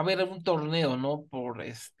va a haber un torneo, ¿no? Por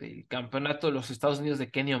el campeonato de los Estados Unidos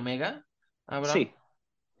de Kenny Omega, Abraham. Sí,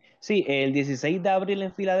 sí, el 16 de abril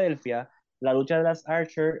en Filadelfia, la lucha de las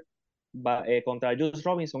Archer contra Juice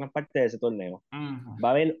Robinson es parte de ese torneo. Ujú. Va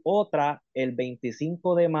a haber otra el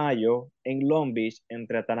 25 de mayo en Long Beach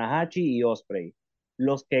entre Tanahashi y Osprey.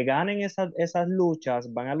 Los que ganen esas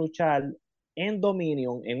luchas van a luchar en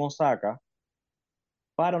Dominion en Osaka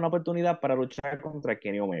para una oportunidad para luchar contra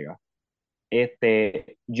Kenny Omega.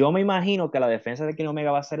 Yo me imagino que la defensa de Kenny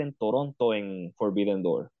Omega va a ser en Toronto en Forbidden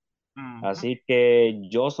Door. Ujú. Así que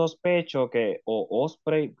yo sospecho que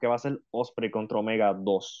Osprey, que va a ser Osprey contra Omega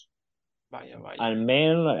 2. Vaya, vaya. Al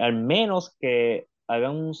menos que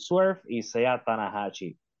hagan un swerve y sea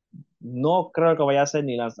Tanahashi. No creo que vaya a ser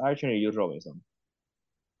ni Lance Archer ni Juice Robinson.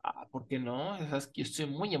 Ah, ¿por qué no? Es que yo estoy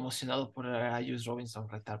muy emocionado por ver a Juice Robinson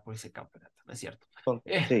retar por ese campeonato, ¿no es cierto?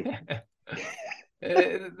 Sí,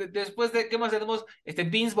 Después de, ¿qué más tenemos?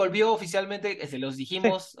 Vince volvió oficialmente, se los sí.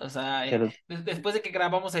 dijimos, o sea, Pero- después de que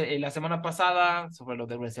grabamos la semana pasada sobre lo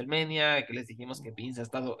de WrestleMania, que les dijimos que Vince ha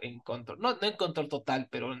estado en control, no en control total,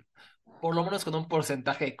 pero por lo menos con un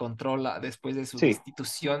porcentaje de control después de su sí.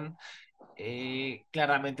 destitución.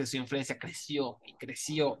 Claramente su influencia creció y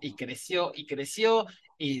creció y creció y creció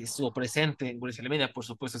y estuvo presente en WrestleMania, por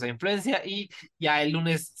supuesto, esa influencia y ya el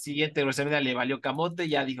lunes siguiente WrestleMania le valió camote,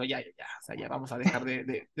 ya dijo, ya, o sea, ya vamos a dejar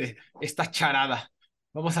de esta charada,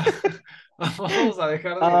 vamos a, vamos a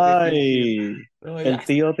dejar de fingir, Ay, no, ya el está,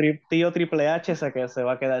 tío Triple H se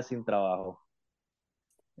va a quedar sin trabajo.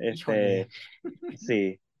 híjole, Este,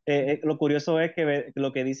 sí. Lo curioso es que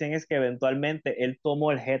lo que dicen es que eventualmente él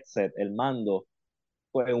tomó el headset, el mando,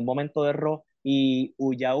 pues en un momento de Raw y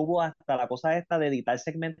ya hubo hasta la cosa esta de editar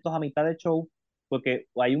segmentos a mitad de show, porque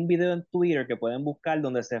hay un video en Twitter que pueden buscar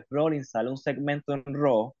donde Seth Rollins sale un segmento en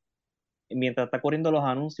Raw mientras está corriendo los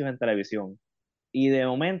anuncios en televisión. Y de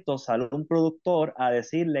momento sale un productor a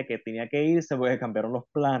decirle que tenía que irse porque cambiaron los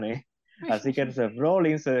planes. Así que Seth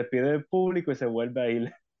Rollins se despide del público y se vuelve a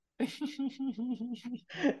ir.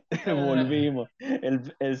 Ah, Volvimos.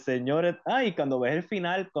 El señor. Y cuando ves el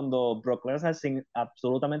final, cuando Brock Lesnar sin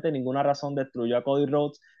absolutamente ninguna razón destruyó a Cody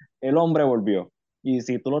Rhodes, el hombre volvió. Y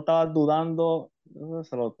si tú lo estabas dudando,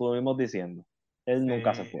 se lo estuvimos diciendo. Él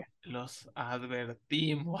nunca se fue. los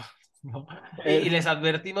advertimos, ¿no? Y Él- les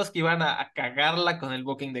advertimos que iban a cagarla con el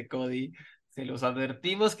booking de Cody. Se los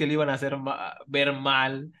advertimos que le iban a hacer ver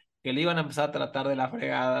mal, que le iban a empezar a tratar de la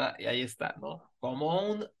fregada, y ahí está, ¿no?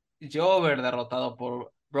 Como un Jover derrotado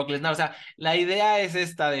por Brock Lesnar. O sea, la idea es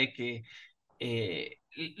esta de que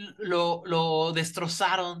lo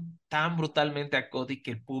destrozaron tan brutalmente a Cody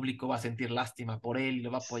que el público va a sentir lástima por él y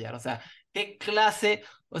lo va a apoyar. O sea, ¿qué clase?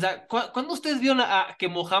 O sea, ¿cuándo ustedes vieron a que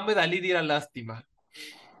Mohamed Ali diera lástima?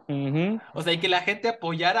 Ujú. O sea, y que la gente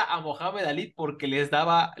apoyara a Mohamed Ali porque les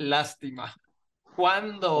daba lástima.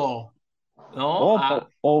 ¿Cuándo? ¿No?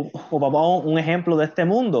 Vamos a un ejemplo de este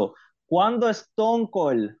mundo. ¿Cuándo Stone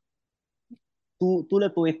Cold tú le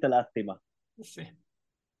tuviste lástima? Sí,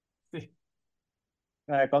 sí.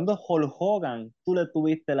 ¿Cuándo Hulk Hogan tú le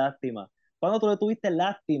tuviste lástima? ¿Cuándo tú le tuviste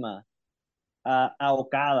lástima a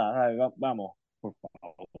Okada? Vamos, por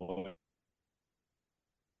favor.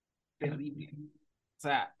 Terrible. O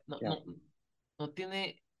sea, Ya. no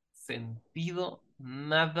tiene sentido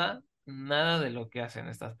nada, nada de lo que hacen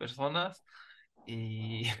estas personas.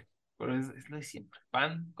 Y pero es lo de siempre.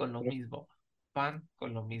 Pan con lo Pero, mismo. Pan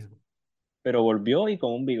con lo mismo. pero volvió y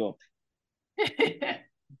con un bigote.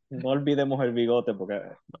 No olvidemos el bigote porque No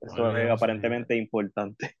eso es olvidemos el video. aparentemente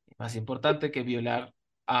importante. Más importante que violar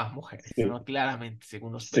a mujeres, Sí, ¿no? Claramente,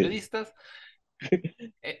 según los sí. periodistas.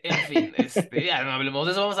 En fin, ya no hablemos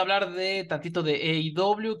de eso, vamos a hablar de tantito de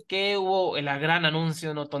AEW, que hubo el gran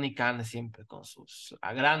anuncio, ¿no? Tony Khan siempre con sus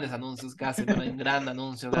grandes anuncios, cada semana hay un gran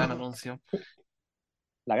anuncio, gran anuncio.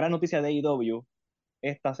 La gran noticia de AEW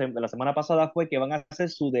la semana pasada fue que van a hacer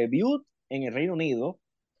su debut en el Reino Unido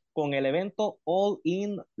con el evento All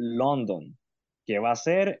in London, que va a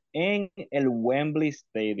ser en el Wembley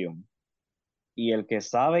Stadium. Y el que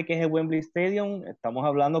sabe que es el Wembley Stadium, estamos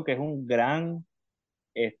hablando que es un gran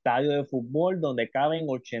estadio de fútbol donde caben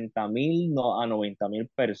 80.000 a 90.000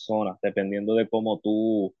 personas, dependiendo de cómo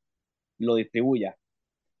tú lo distribuyas.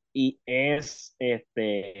 Y es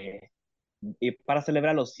y para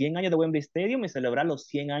celebrar los 100 años de Wembley Stadium y celebrar los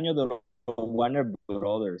 100 años de los Warner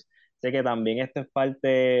Brothers. Sé que también esto es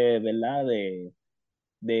parte, ¿verdad?,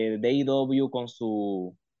 de AEW con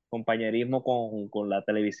su compañerismo con la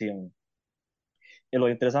televisión. Y lo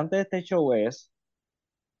interesante de este show es,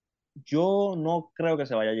 yo no creo que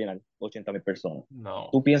se vaya a llenar 80.000 personas. No.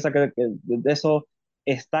 ¿Tú piensas que de eso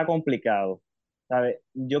está complicado? ¿Sabes?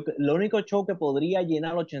 Lo único show que podría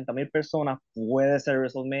llenar 80.000 personas puede ser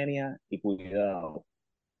WrestleMania y cuidado.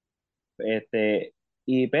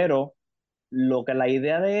 Pero lo que la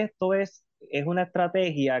idea de esto es una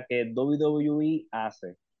estrategia que WWE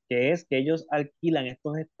hace, que es que ellos alquilan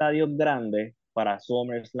estos estadios grandes para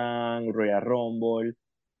SummerSlam, Royal Rumble,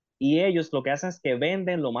 y ellos lo que hacen es que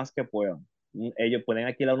venden lo más que puedan. Ellos pueden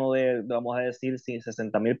alquilar uno vamos a decir,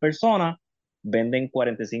 60.000 personas, venden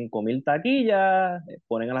 45.000 taquillas,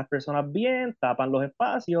 ponen a las personas bien, tapan los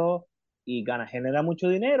espacios y genera mucho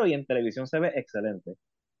dinero y en televisión se ve excelente.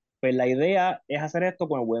 Pues la idea es hacer esto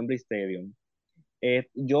con el Wembley Stadium.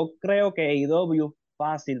 Yo creo que AEW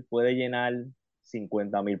fácil puede llenar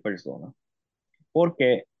 50.000 personas,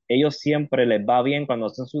 porque ellos siempre les va bien cuando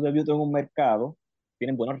hacen su debut en un mercado,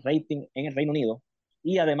 tienen buenos ratings en el Reino Unido,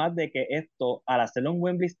 y además de que esto, al hacerlo en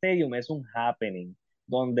Wembley Stadium, es un happening,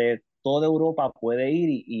 donde toda Europa puede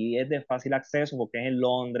ir y es de fácil acceso porque es en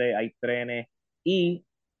Londres, hay trenes, y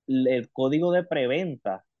el código de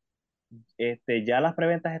preventa, ya las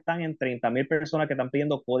preventas están en 30.000 personas que están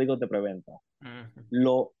pidiendo códigos de preventa.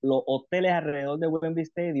 Ujú. Los hoteles alrededor de Wembley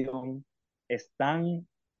Stadium están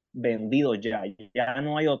vendidos ya. Ya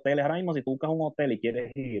no hay hoteles. Ahora mismo, si tú buscas un hotel y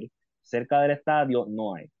quieres ir cerca del estadio,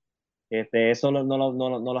 no hay. Eso no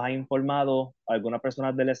los ha informado algunas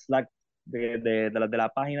personas del Slack de la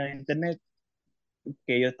página de internet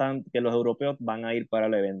que los europeos van a ir para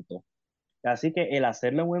el evento. Así que el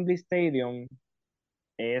hacerlo en Wembley Stadium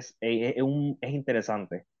es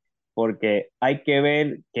interesante, porque hay que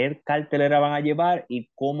ver qué cartelera van a llevar y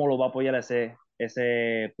cómo lo va a apoyar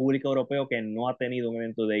ese público europeo que no ha tenido un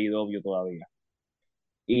evento de AEW todavía.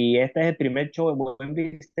 Y este es el primer show en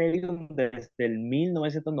Wembley Stadium desde el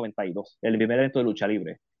 1992, el primer evento de lucha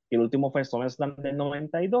libre. Y el último fue SummerSlam del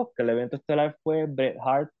 92, que el evento estelar fue Bret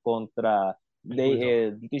Hart contra El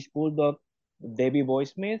Bulldog. British Bulldog, Davey Boy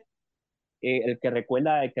Smith. El que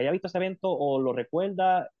recuerda, el que haya visto ese evento o lo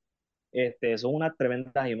recuerda, son unas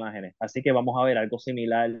tremendas imágenes. Así que vamos a ver algo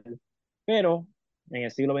similar, pero en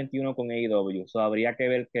el siglo XXI con AEW. So, habría que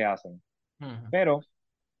ver qué hacen. Ujú. Pero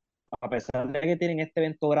a pesar de que tienen este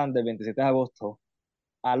evento grande el 27 de agosto,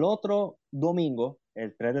 al otro domingo,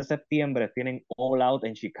 el 3 de septiembre, tienen All Out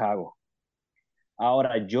en Chicago.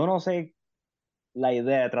 Ahora, yo no sé la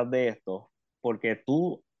idea detrás de esto, porque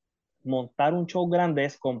tú montar un show grande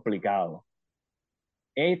es complicado.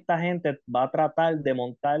 Esta gente va a tratar de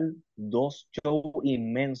montar dos shows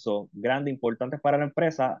inmensos, grandes, importantes para la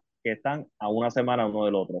empresa, que están a una semana uno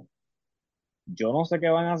del otro. Yo no sé qué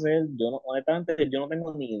van a hacer, honestamente, yo no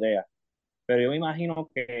tengo ni idea, pero yo me imagino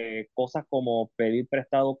que cosas como pedir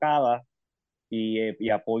prestado cada y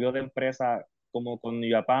apoyo de empresas como con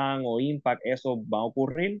New Japan o Impact, eso va a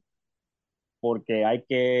ocurrir porque hay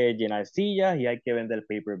que llenar sillas y hay que vender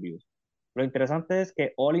pay-per-views. Lo interesante es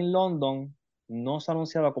que All in London no se ha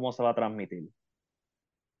anunciado cómo se va a transmitir.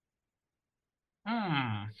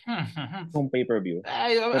 Mm. Un pay-per-view.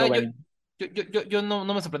 Ay, Pero ay, yo no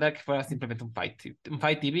me sorprendería que fuera simplemente un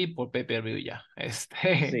Fight TV por pay-per-view ya.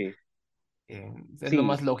 sí, Es lo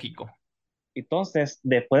más sí. lógico. Entonces,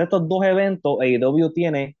 después de estos dos eventos, AEW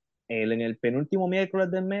tiene en el penúltimo miércoles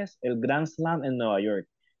del mes el Grand Slam en Nueva York,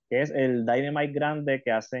 que es el Dynamite grande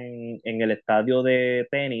que hacen en el estadio de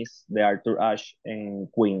tenis de Arthur Ashe en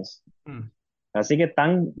Queens. Mm. Así que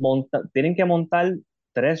tienen que montar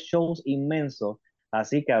tres shows inmensos,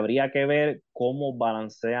 así que habría que ver cómo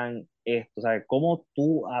balancean esto, o sea, cómo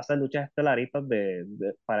tú haces luchas estelaristas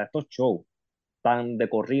para estos shows tan de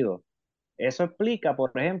corrido. Eso explica,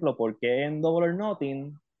 por ejemplo, por qué en Double or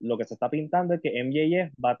Nothing lo que se está pintando es que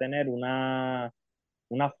MJF va a tener una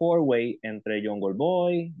four-way entre John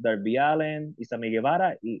Boy, Darby Allin y Sammy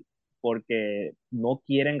Guevara, y porque no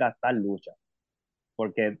quieren gastar lucha,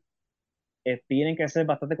 porque tienen que ser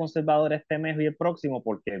bastante conservadores este mes y el próximo,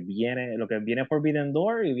 porque lo que viene Forbidden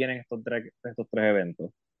Door y vienen estos tres eventos.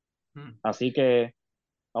 Mm. Así que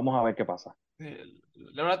vamos a ver qué pasa.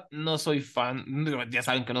 La verdad, no soy fan. Ya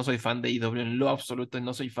saben que no soy fan de IW en lo absoluto y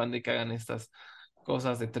no soy fan de que hagan estas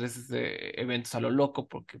cosas de tres eventos a lo loco,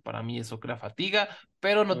 porque para mí eso crea fatiga,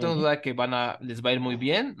 pero no tengo Ujú. duda de que les va a ir muy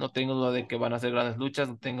bien, no tengo duda de que van a ser grandes luchas,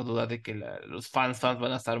 no tengo duda de que los fans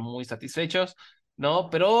van a estar muy satisfechos, ¿no?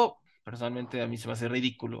 Pero personalmente a mí se me hace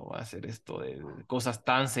ridículo hacer esto de cosas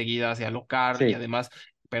tan seguidas y alocar y Sí. además...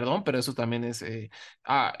 Perdón, pero eso también es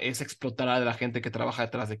explotar a la gente que trabaja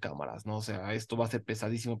detrás de cámaras, ¿no? O sea, esto va a ser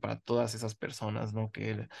pesadísimo para todas esas personas, ¿no?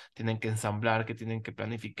 Que tienen que ensamblar, que tienen que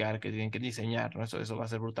planificar, que tienen que diseñar, ¿no? Eso va a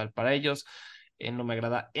ser brutal para ellos. No me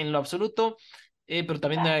agrada en lo absoluto. Pero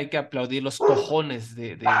también hay que aplaudir los cojones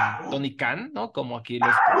de Tony Khan, ¿no? Como aquí el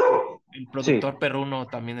Sí, productor perruno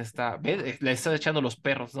también está, ¿ves? Le está echando los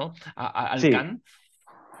perros, ¿no? Al sí, Khan.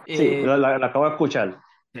 sí, Eh, la acabo de escuchar.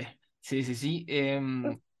 sí, sí, sí.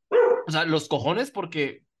 O sea, los cojones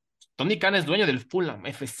porque Tony Khan es dueño del Fulham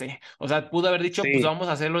FC. O sea, pudo haber dicho, pues Sí. vamos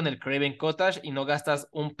a hacerlo en el Craven Cottage y no gastas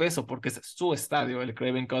un peso porque es su estadio, el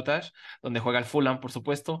Craven Cottage, donde juega el Fulham, por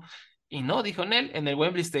supuesto. Y no, dijo en el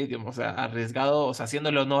Wembley Stadium, o sea, arriesgado, o sea,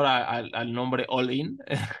 haciéndole honor al nombre All In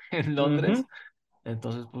en Londres. Ujú.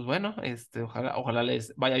 Entonces, pues bueno, ojalá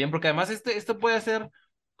les vaya bien, porque además esto puede ser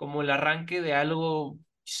como el arranque de algo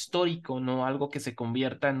histórico, ¿no? Algo que se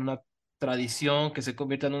convierta en una tradición, que se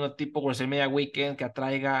convierta en un tipo WrestleMania Weekend, que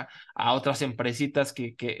atraiga a otras empresitas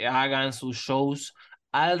que hagan sus shows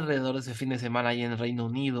alrededor de ese fin de semana ahí en Reino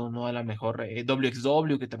Unido, ¿no? A lo mejor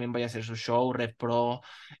WXW, que también vaya a hacer su show, Red Pro,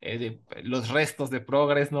 los restos de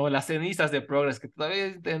Progress, ¿no? Las cenizas de Progress, que todavía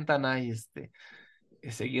intentan ahí,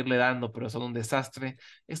 seguirle dando, pero son un desastre.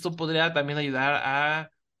 Esto podría también ayudar a,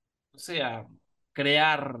 o sea,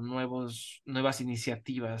 crear nuevas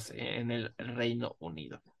iniciativas en el Reino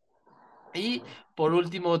Unido. Y por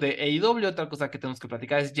último, de AEW, otra cosa que tenemos que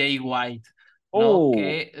platicar es Jay White, ¿no? Oh,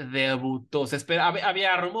 Que debutó. Se espera,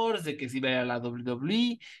 había rumores de que si iba a la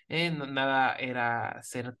WWE, nada era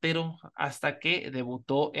certero hasta que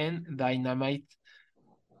debutó en Dynamite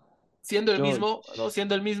siendo el yo, mismo, ¿no?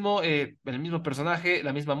 Siendo el mismo personaje,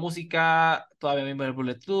 la misma música, todavía mismo el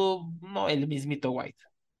Bullet Club, no, el mismito White.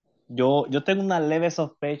 yo tengo una leve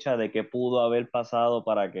sospecha de que pudo haber pasado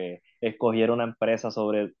para que escogiera una empresa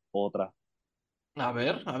sobre otra. A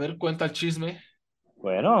ver, cuenta el chisme.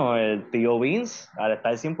 Bueno, el tío Vince, al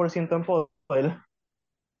estar 100% en poder,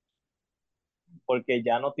 porque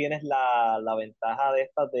ya no tienes la ventaja de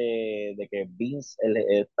esta de que Vince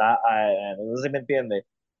está, no sé si me entiende,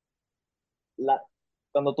 la, Sí.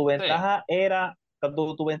 cuando tu ventaja era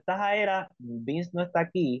Vince no está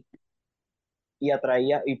aquí y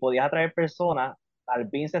atraía y podías atraer personas, al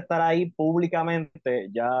Vince estar ahí públicamente,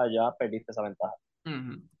 ya perdiste esa ventaja.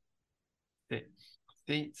 Ujú. Sí,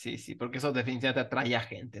 sí, sí, sí, porque eso definitivamente atrae a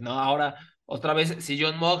gente, ¿no? Ahora, otra vez, si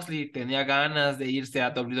John Moxley tenía ganas de irse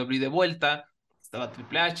a WWE de vuelta, estaba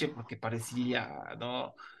Triple H, porque parecía,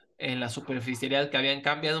 ¿no? En la superficialidad que habían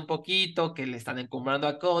cambiado un poquito, que le están encumbrando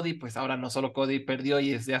a Cody, pues ahora no solo Cody perdió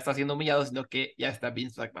y ya está siendo humillado, sino que ya está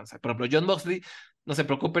Vince McMahon. Por ejemplo, John Moxley, no se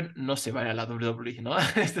preocupen, no se va a la WWE, ¿no?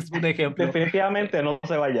 Este es un ejemplo. Definitivamente no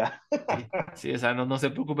se vaya. Sí, sí, o sea, no se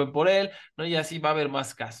preocupen por él, ¿no? Y así va a haber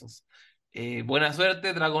más casos. Buena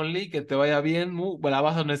suerte, Dragon Lee, que te vaya bien, la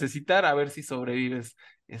vas a necesitar, a ver si sobrevives,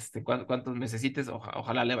 cuántos necesites,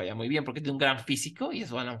 ojalá le vaya muy bien, porque tiene un gran físico y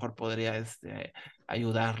eso a lo mejor podría,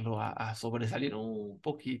 ayudarlo a sobresalir un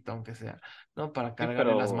poquito, aunque sea, ¿no? Para Sí,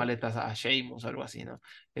 cargarle las maletas a Sheamus o algo así, ¿no?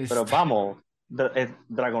 pero Este, vamos,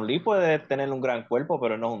 Dragon Lee puede tener un gran cuerpo,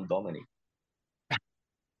 pero no es un Dominic.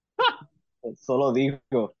 Solo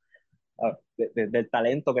digo, del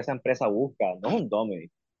talento que esa empresa busca, no es un Dominic,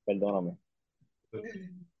 perdóname.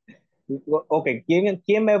 Ok,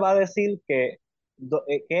 ¿quién me va a decir que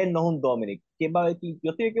él no es un Dominic? ¿Quién va a decir,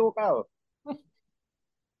 yo estoy equivocado?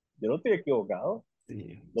 Yo no estoy equivocado. sí,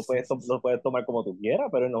 sí, sí, sí. Lo puedes tomar como tú quieras,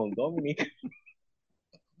 pero él no es un Dominic.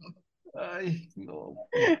 Ay, no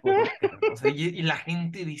puedo creerlo. O sea, y la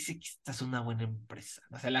gente dice que esta es una buena empresa.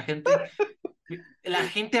 O sea, la gente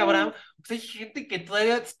habrá, o sea, hay gente que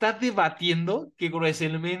todavía está debatiendo que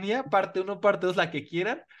WrestleMania, parte uno parte 2 la que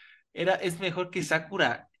quieran, es mejor que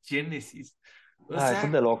Sakura Genesis. O Ah, eso es sea,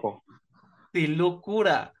 de loco. de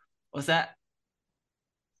locura. O sea,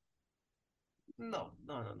 no,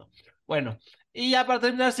 no, no, no. Bueno, y ya para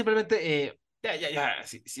terminar, simplemente,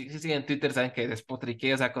 si siguen en Twitter, saben que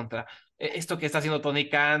despotriqué, o sea, contra esto que está haciendo Tony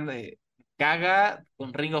Khan, caga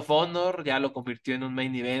con Ring of Honor, ya lo convirtió en un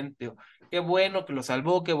main event. Digo, qué bueno que lo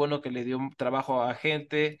salvó, qué bueno que le dio un trabajo a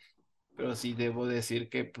gente, pero sí debo decir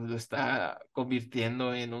que pues, lo está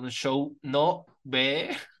convirtiendo en un show no B,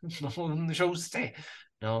 no un show C,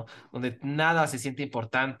 ¿no? Donde nada se siente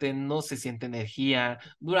importante, no se siente energía,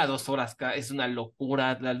 dura 2 horas, es una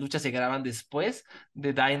locura, las luchas se graban después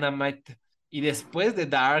de Dynamite, Y después de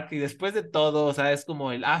Dark, y después de todo, o sea, es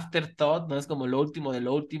como el afterthought, ¿no? Es como lo último de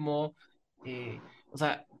lo último. O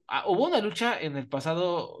sea, hubo una lucha en el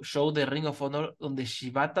pasado show de Ring of Honor donde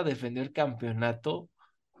Shibata defendió el campeonato.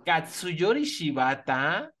 Katsuyori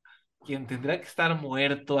Shibata, quien tendrá que estar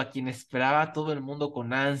muerto, a quien esperaba todo el mundo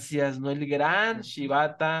con ansias, ¿no? El gran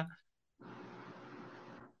Shibata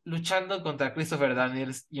luchando contra Christopher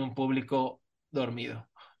Daniels y un público dormido.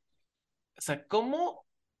 O sea, ¿cómo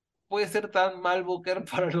puede ser tan mal Booker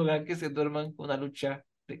para lograr que se duerman con una lucha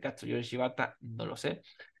de Katsuyori Shibata? No lo sé.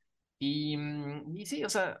 Y sí, o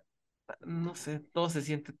sea, no sé, todo se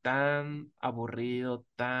siente tan aburrido,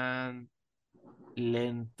 tan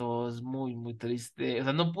lento, es muy, muy triste. O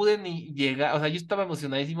sea, no pude ni llegar, o sea, yo estaba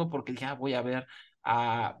emocionadísimo porque dije, voy a ver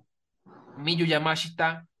a Miyu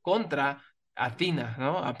Yamashita contra Athena,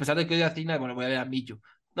 ¿no? A pesar de que odio a Athena, bueno, voy a ver a Miyu.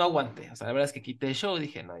 No aguanté, o sea, la verdad es que quité el show y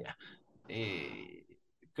dije, no, ya. Eh,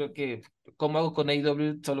 Creo que, como hago con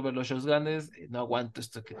AEW, solo ver los shows grandes, no aguanto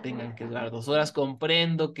esto que tengan que durar 2 horas.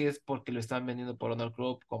 Comprendo que es porque lo están vendiendo por Honor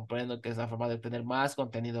Club, comprendo que es la forma de tener más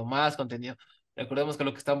contenido, más contenido. Recordemos que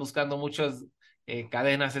lo que están buscando muchas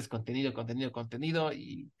cadenas es contenido, contenido, contenido,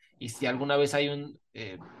 y si alguna vez hay un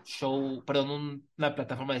show, perdón, una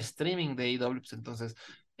plataforma de streaming de AEW, pues entonces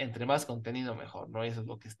entre más contenido mejor, ¿no? Y eso es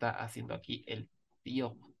lo que está haciendo aquí el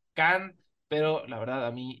tío Khan, pero la verdad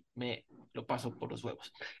a mí me lo paso por los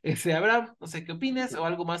huevos. Abraham, no sé qué opines o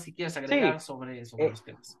algo más que quieras Sí, agregar sobre eh, los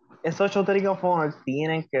temas. esos shows de Ring of Honor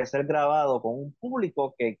tienen que ser grabados con un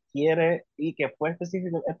público que quiere y que fue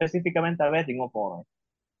específicamente a ver Ring of Honor,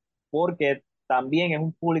 porque también es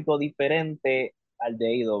un público diferente al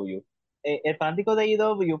de AEW. El fanático de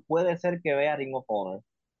AEW puede ser que vea Ring of Honor,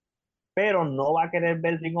 pero no va a querer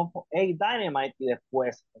ver Ring of Dynamite y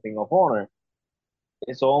después Ring of Honor.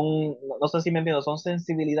 No sé si me entiendo, son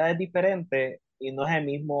sensibilidades diferentes y no es el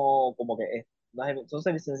mismo, como que no es son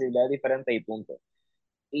sensibilidades diferentes y punto.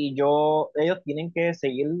 Ellos tienen que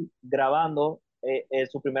seguir grabando.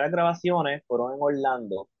 Sus primeras grabaciones fueron en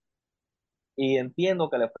Orlando y entiendo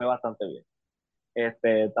que les fue bastante bien.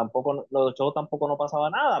 Tampoco, los shows tampoco no pasaba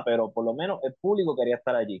nada, pero por lo menos el público quería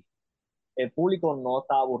estar allí. El público no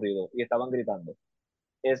estaba aburrido y estaban gritando.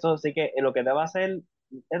 Eso sí que lo que debe hacer,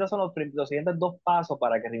 estos son los siguientes dos pasos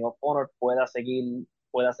para que Ring of Honor pueda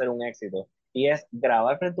ser un éxito. Y es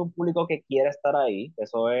grabar frente a un público que quiere estar ahí.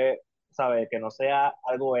 Eso es, ¿sabes? Que no sea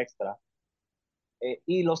algo extra.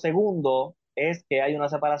 Y lo segundo es que hay una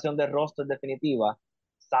separación de roster definitiva.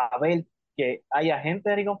 Saber que haya gente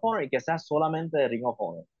de Ring of Honor y que sea solamente de Ring of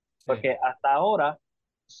Honor. Sí. Porque hasta ahora,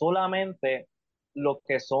 solamente los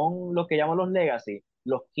que llaman los Legacy,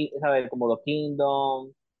 ¿sabes? Como los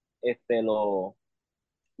Kingdom, este, los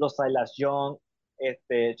Silas Young,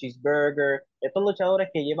 Cheeseburger, estos luchadores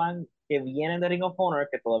que vienen de Ring of Honor,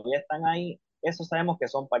 que todavía están ahí, esos sabemos que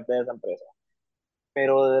son parte de esa empresa.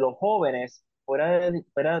 Pero de los jóvenes, fuera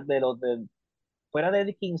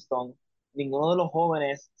de Kingston, ninguno de los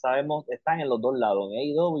jóvenes, sabemos, están en los dos lados, en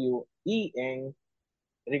AEW y en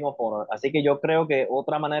Ring of Honor. Así que yo creo que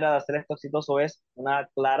otra manera de hacer esto exitoso es una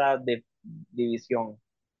clara división.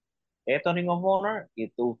 Esto es Ring of Honor,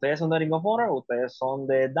 y ustedes son de Ring of Honor, ustedes son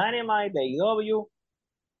de Dynamite, de AEW,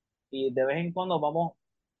 y de vez en cuando vamos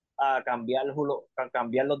a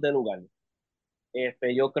cambiarlos de lugar.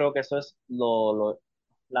 Yo creo que eso es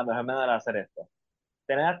la mejor manera de hacer esto.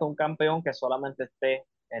 Tener hasta un campeón que solamente esté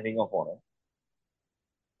en Ring of Honor.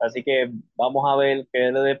 Así que vamos a ver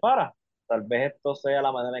qué le depara. Tal vez esto sea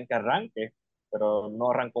la manera en que arranque, pero no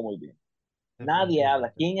arrancó muy bien. Nadie habla.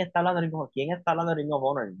 Definitivamente. ¿Quién está hablando de Ring of Honor? ¿Quién está hablando de Ring of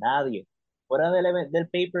Honor? Nadie. Fuera del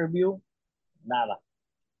pay-per-view, nada.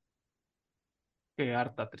 Qué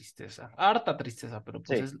harta tristeza, pero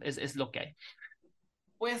pues Sí, es lo que hay.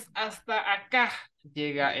 Pues hasta acá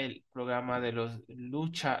llega el programa de los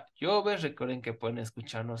Lucha Jovers. Recuerden que pueden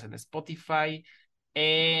escucharnos en Spotify,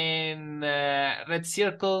 en Red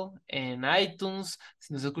Circle, en iTunes.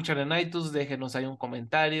 Si nos escuchan en iTunes, déjenos ahí un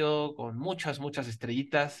comentario con muchas, muchas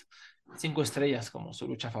estrellitas. 5 estrellas como su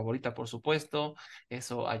lucha favorita, por supuesto.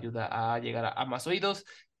 Eso ayuda a llegar a más oídos.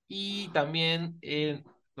 Y también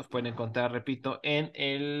nos pueden encontrar, repito,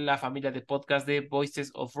 la familia de podcast de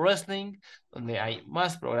Voices of Wrestling, donde hay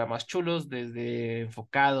más programas chulos, desde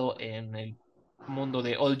enfocado en el mundo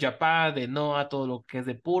de All Japan, de Noah, todo lo que es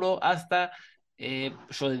de puro, hasta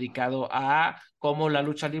show dedicado a cómo la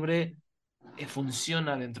lucha libre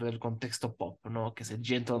funciona dentro del contexto pop, ¿no? Que es el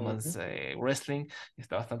Gentleman's ujú. Wrestling,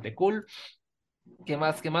 está bastante cool. ¿Qué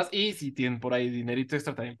más? ¿Qué más? Y si tienen por ahí dinerito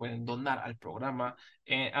extra, también pueden donar al programa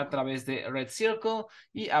a través de Red Circle.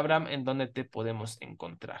 Y Abraham, ¿en dónde te podemos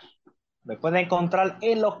encontrar? Me pueden encontrar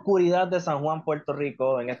en la oscuridad de San Juan, Puerto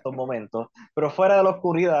Rico, en estos momentos, pero fuera de la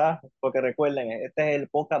oscuridad, porque recuerden, este es el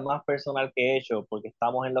podcast más personal que he hecho, porque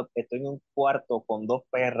estoy en un cuarto con 2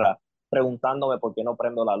 perras preguntándome por qué no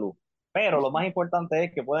prendo la luz. Pero lo más importante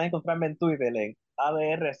es que pueden encontrarme en Twitter en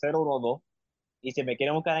ADR012 y si me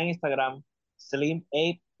quieren buscar en Instagram,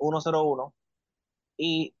 Slim8101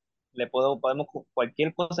 y podemos,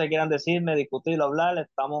 cualquier cosa que quieran decirme, discutirlo, hablar,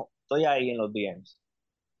 estoy ahí en los DMs.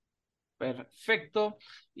 Perfecto.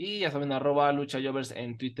 Y ya saben, @luchayovers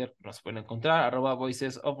en Twitter nos pueden encontrar,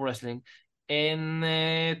 @Voices of Wrestling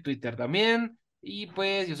en Twitter también. Y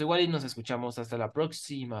pues yo soy Wally y nos escuchamos hasta la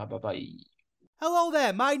próxima. Bye bye. Hello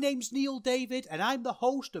there, my name's Neil David and I'm the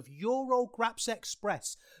host of Eurograps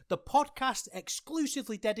Express, the podcast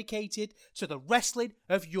exclusively dedicated to the wrestling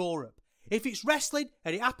of Europe. If it's wrestling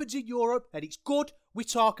and it happens in Europe and it's good, we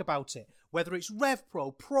talk about it. Whether it's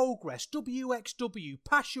RevPro, Progress, WXW,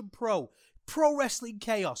 Passion Pro, Pro Wrestling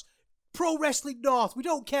Chaos, Pro Wrestling North, we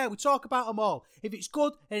don't care, we talk about them all. If it's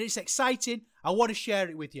good and it's exciting, I want to share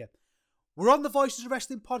it with you. We're on the Voices of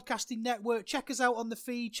Wrestling Podcasting Network. Check us out on the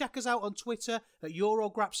feed. Check us out on Twitter at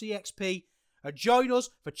EuroGrapsEXP. And join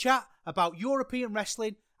us for chat about European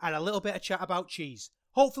wrestling and a little bit of chat about cheese.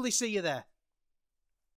 Hopefully see you there.